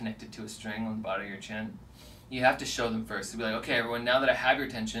hand connected to a string on the bottom of your chin, you have to show them first. To be like, okay, everyone, now that I have your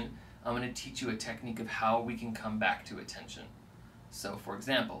attention, I'm gonna teach you a technique of how we can come back to attention. So for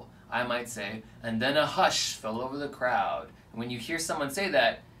example, I might say, and then a hush fell over the crowd. And when you hear someone say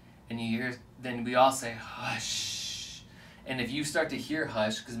that, and you hear, then we all say hush. And if you start to hear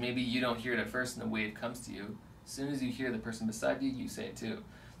hush, because maybe you don't hear it at first and the wave comes to you, as soon as you hear the person beside you, you say it too.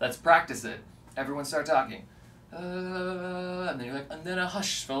 Let's practice it. Everyone start talking. And then you're like, and then a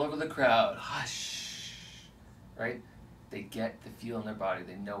hush fell over the crowd. Hush. Right? They get the feel in their body.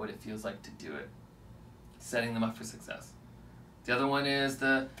 They know what it feels like to do it. Setting them up for success. The other one is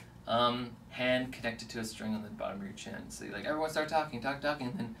the hand connected to a string on the bottom of your chin. So you're like, everyone start talking, talking,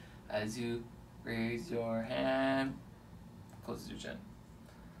 and then as you raise your hand, closes your chin.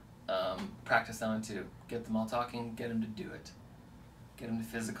 Practice that one too. Get them all talking, get them to do it. Get them to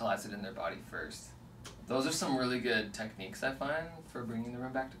physicalize it in their body first. Those are some really good techniques I find for bringing the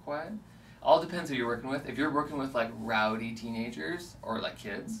room back to quiet. All depends who you're working with. If you're working with like rowdy teenagers or like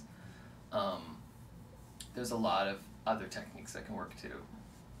kids, there's a lot of other techniques that can work too.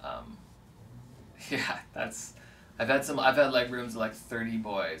 Yeah, I've had like rooms of like 30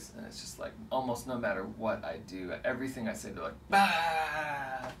 boys, and it's just like almost no matter what I do, everything I say they're like,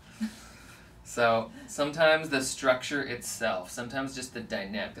 bah! So sometimes the structure itself, sometimes just the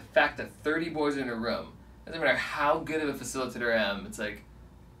dynamic, the fact that 30 boys are in a room, doesn't matter how good of a facilitator I am, it's like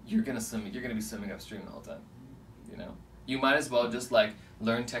you're gonna be swimming upstream the whole time. You know? You might as well just like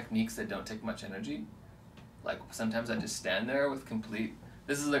learn techniques that don't take much energy. Like sometimes I just stand there with complete,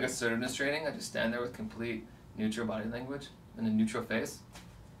 this is like assertiveness training, I just stand there with complete neutral body language and a neutral face.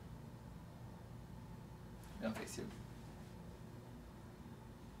 And I'll face you.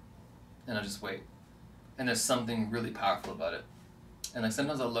 And I'll just wait. And there's something really powerful about it. And like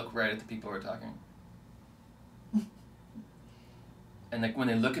sometimes I'll look right at the people who are talking. And like when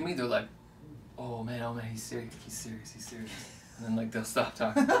they look at me, they're like, oh man, he's serious. And then like they'll stop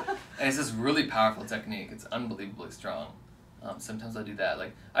talking. And it's this really powerful technique. It's unbelievably strong. Sometimes I'll do that.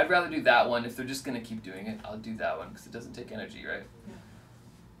 Like I'd rather do that one. If they're just gonna keep doing it, I'll do that one because it doesn't take energy, right? Yeah.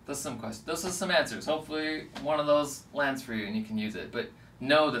 Those are some questions. Those are some answers. Hopefully one of those lands for you and you can use it. But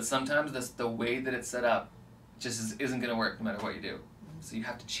know that sometimes the way that it's set up just isn't gonna work no matter what you do. So you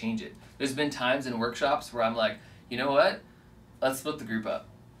have to change it. There's been times in workshops where I'm like, you know what? Let's split the group up.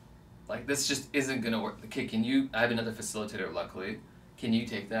 Like this just isn't gonna work. Okay, I have another facilitator, luckily. Can you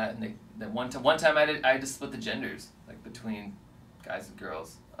take that? And one time I had to split the genders, like between guys and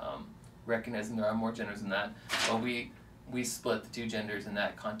girls, recognizing there are more genders than that. But we split the 2 genders in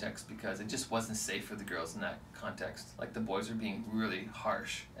that context because it just wasn't safe for the girls in that context. Like the boys were being really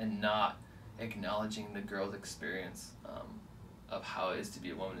harsh and not acknowledging the girl's experience of how it is to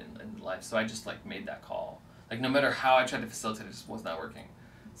be a woman in life. So I just like made that call. Like no matter how I tried to facilitate, it just was not working.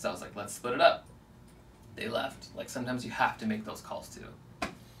 So I was like, let's split it up. They left. Like sometimes you have to make those calls too.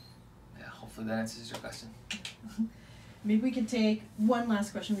 Yeah, hopefully that answers your question. Maybe we could take one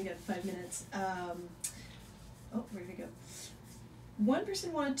last question. We got 5 minutes. Where did we go? One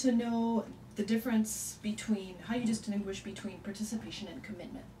person wanted to know the difference between how you distinguish between participation and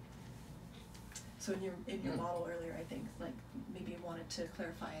commitment. So in your model earlier, I think like maybe you wanted to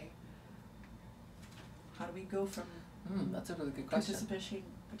clarify how do we go from that's a really good question.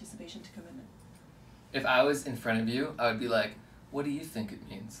 Participation to commitment. If I was in front of you, I would be like, what do you think it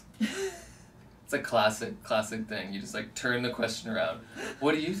means? It's a classic thing. You just like turn the question around.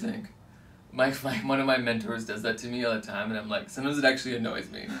 What do you think? One of my mentors does that to me all the time, and I'm like, sometimes it actually annoys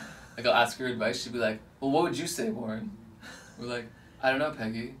me. Like I'll ask her advice, she'll be like, well, what would you say, Warren? We're like, I don't know,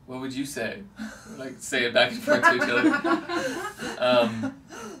 Peggy. What would you say? We're like, say it back and forth to each other.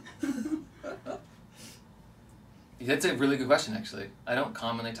 That's a really good question, actually. I don't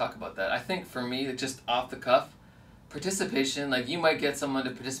commonly talk about that. I think for me, just off the cuff, participation, like you might get someone to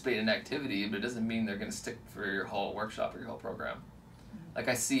participate in an activity, but it doesn't mean they're going to stick for your whole workshop or your whole program. Like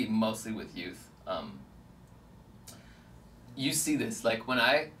I see mostly with youth. You see this, like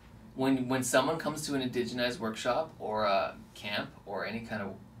when someone comes to an IndigenEYEZ workshop or a camp or any kind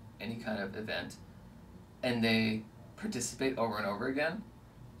of event, and they participate over and over again,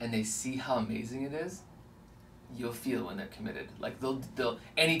 and they see how amazing it is, you'll feel when they're committed. Like they'll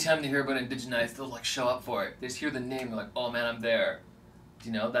anytime they hear about IndigenEYEZ, they'll like show up for it. They just hear the name, they're like, oh man, I'm there.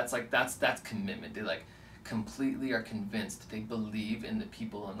 You know, that's commitment. They like completely are convinced. They believe in the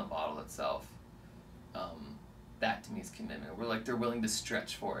people and the model itself. That to me is commitment. They're willing to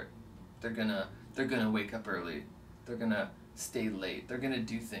stretch for it. They're gonna wake up early. They're gonna stay late. They're gonna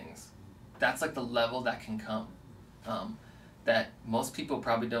do things. That's like the level that can come. That most people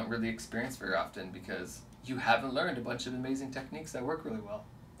probably don't really experience very often because you haven't learned a bunch of amazing techniques that work really well.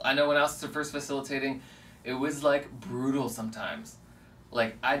 I know when I was first facilitating, it was like brutal sometimes.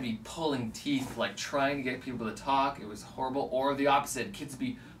 Like I'd be pulling teeth, like trying to get people to talk. It was horrible. Or the opposite, kids would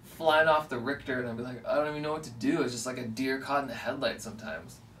be flying off the Richter and I'd be like, I don't even know what to do. It's just like a deer caught in the headlights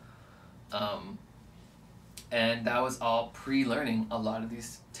sometimes. And that was all pre-learning a lot of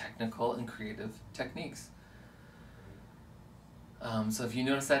these technical and creative techniques. So if you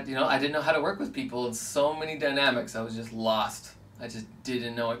notice that, you know, I didn't know how to work with people in so many dynamics, I was just lost. I just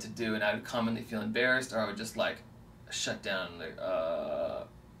didn't know what to do, and I would commonly feel embarrassed, or I would just like shut down, like,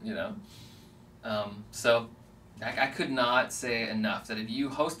 you know. So I could not say enough that if you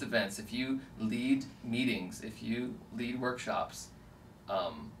host events, if you lead meetings, if you lead workshops,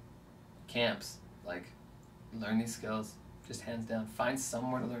 camps, like, learn these skills, just hands down. Find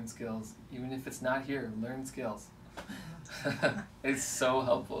somewhere to learn skills. Even if it's not here, learn skills. It's so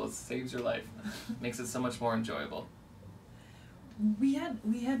helpful. It saves your life. Makes it so much more enjoyable. We had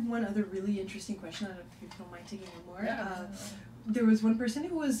one other really interesting question. I don't know if you don't mind taking one more. Yeah. There was one person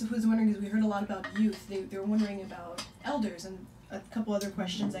who was wondering, because we heard a lot about youth. They were wondering about elders, and a couple other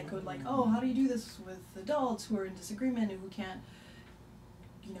questions that could, like, oh, how do you do this with adults who are in disagreement and who can't,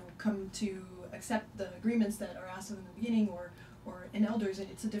 you know, come to accept the agreements that are asked of in the beginning, or in elders,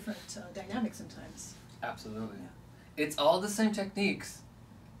 it's a different dynamic sometimes. Absolutely. Yeah. It's all the same techniques,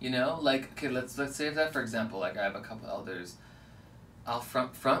 you know. Like, okay, let's say that, for example, like I have a couple elders.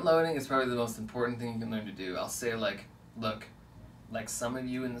 Front loading is probably the most important thing you can learn to do. I'll say, like, look, like, some of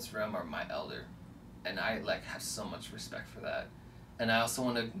you in this room are my elder, and I like have so much respect for that. And I also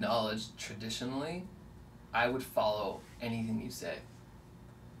want to acknowledge, traditionally, I would follow anything you say.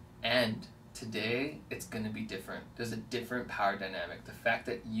 And today, it's going to be different. There's a different power dynamic. The fact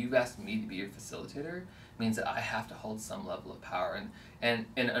that you've asked me to be your facilitator means that I have to hold some level of power. And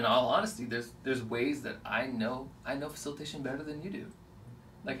in all honesty, there's ways that I know facilitation better than you do.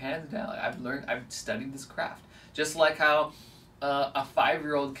 Like, hands down. Like, I've studied this craft. Just like how a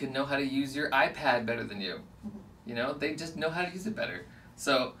 5-year-old can know how to use your iPad better than you. You know, they just know how to use it better.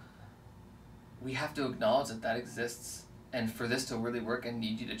 So we have to acknowledge that exists. And for this to really work, I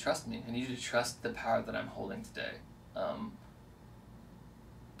need you to trust me. I need you to trust the power that I'm holding today.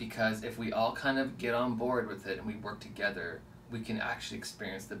 Because if we all kind of get on board with it and we work together, we can actually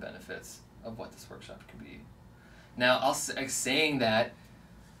experience the benefits of what this workshop can be. Now,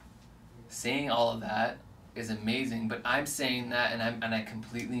 saying all of that is amazing, but I'm saying that and I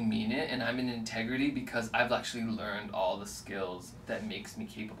completely mean it, and I'm in integrity because I've actually learned all the skills that makes me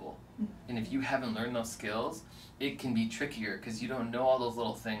capable. And if you haven't learned those skills, it can be trickier because you don't know all those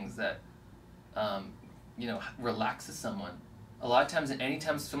little things that, you know, relaxes someone. A lot of times,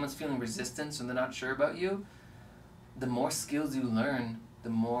 anytime someone's feeling resistance or they're not sure about you, the more skills you learn,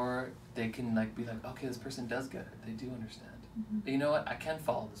 the more they can like be like, okay, this person does get it. They do understand. Mm-hmm. You know what? I can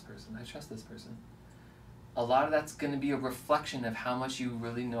follow this person. I trust this person. A lot of that's going to be a reflection of how much you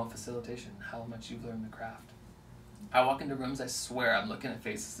really know facilitation, how much you've learned the craft. I walk into rooms, I swear, I'm looking at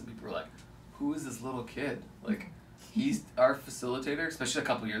faces and people are like, who is this little kid? Like, he's our facilitator, especially a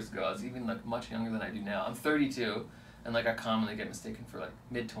couple years ago. I was even like much younger than I do now. I'm 32, and like I commonly get mistaken for like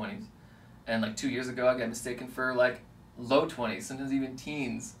mid-20s. And like 2 years ago, I got mistaken for like low 20s, sometimes even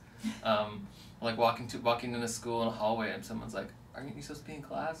teens. Like walking into school in a hallway and someone's like, aren't you supposed to be in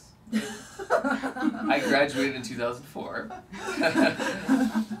class? I graduated in 2004.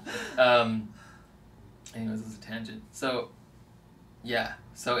 Anyways, it's a tangent. So, yeah.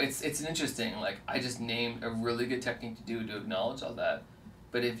 So it's an interesting, like, I just named a really good technique to do to acknowledge all that.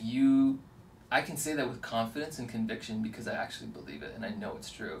 But I can say that with confidence and conviction because I actually believe it and I know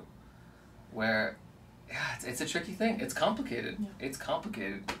it's true. Where, yeah, it's a tricky thing. It's complicated. Yeah. It's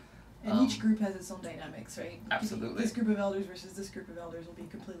complicated. And each group has its own dynamics, right? Absolutely. This group of elders versus this group of elders will be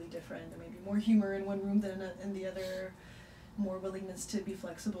completely different. There may be more humor in one room than in the other, more willingness to be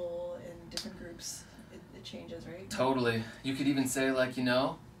flexible in different groups. It changes, right? Totally. You could even say, like, you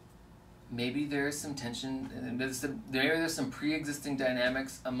know, maybe there's some tension, and there's some pre-existing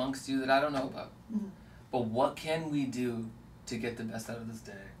dynamics amongst you that I don't know about. Mm-hmm. But what can we do to get the best out of this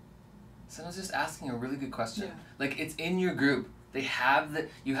day? Someone's just asking a really good question. Yeah. Like, it's in your group. They have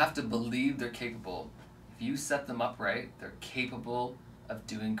you have to believe they're capable. If you set them up right, they're capable of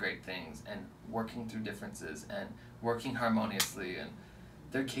doing great things and working through differences and working harmoniously, and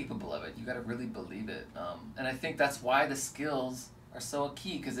they're capable of it. You got to really believe it. And I think that's why the skills are so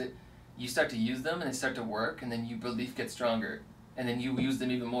key, because you start to use them and they start to work, and then your belief gets stronger, and then you use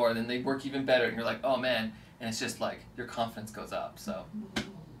them even more, and then they work even better, and you're like, oh man, and it's just like your confidence goes up. So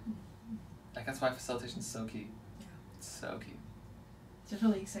like, that's why facilitation is so key. Yeah. It's so key. It's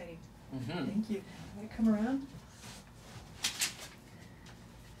really exciting. Mm-hmm. Thank you. Can I come around?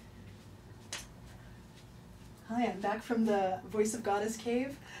 Hi, I'm back from the Voice of Goddess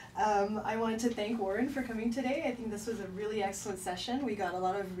Cave. I wanted to thank Warren for coming today. I think this was a really excellent session. We got a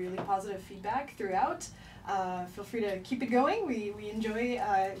lot of really positive feedback throughout. Feel free to keep it going. We enjoy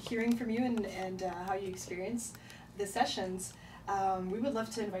hearing from you and how you experience the sessions. We would love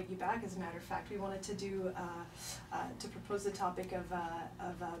to invite you back. As a matter of fact, we wanted to do to propose the topic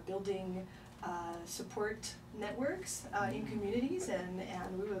of building support networks in communities, and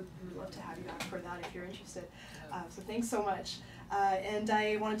we would love to have you back for that if you're interested. So thanks so much. And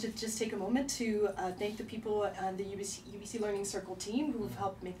I wanted to just take a moment to thank the people on the UBC Learning Circle team who have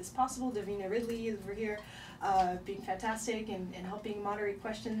helped make this possible. Davina Ridley is over here being fantastic and helping moderate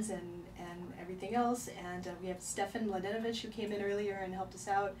questions and everything else. And we have Stefan Mladenovich, who came in earlier and helped us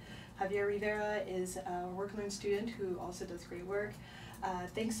out. Javier Rivera is a Work Learn student who also does great work.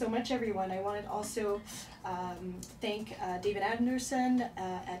 Thanks so much, everyone. I wanted also thank David Anderson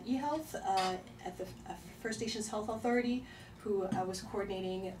at eHealth at the First Nations Health Authority, who was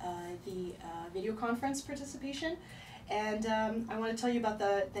coordinating the video conference participation. And I want to tell you about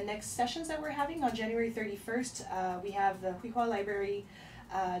the next sessions that we're having on January 31st. We have the Huihua Library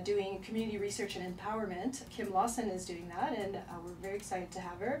doing community research and empowerment. Kim Lawson is doing that, and we're very excited to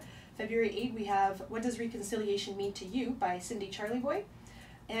have her. February 8th, we have What Does Reconciliation Mean to You by Cindy Charlie Boy.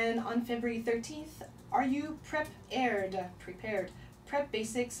 And on February 13th, Are You Prepared? Prep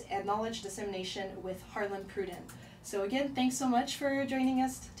Basics and Knowledge Dissemination with Harlan Pruden. So again, thanks so much for joining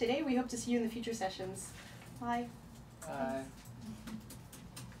us today. We hope to see you in the future sessions. Bye. Bye.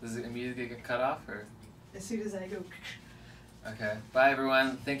 Does it immediately get cut off, or? As soon as I go. Okay. Bye,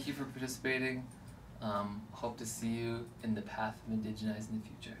 everyone. Thank you for participating. Hope to see you in the path of IndigenEYEZ in the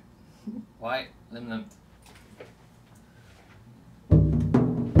future. Why? Lim lim.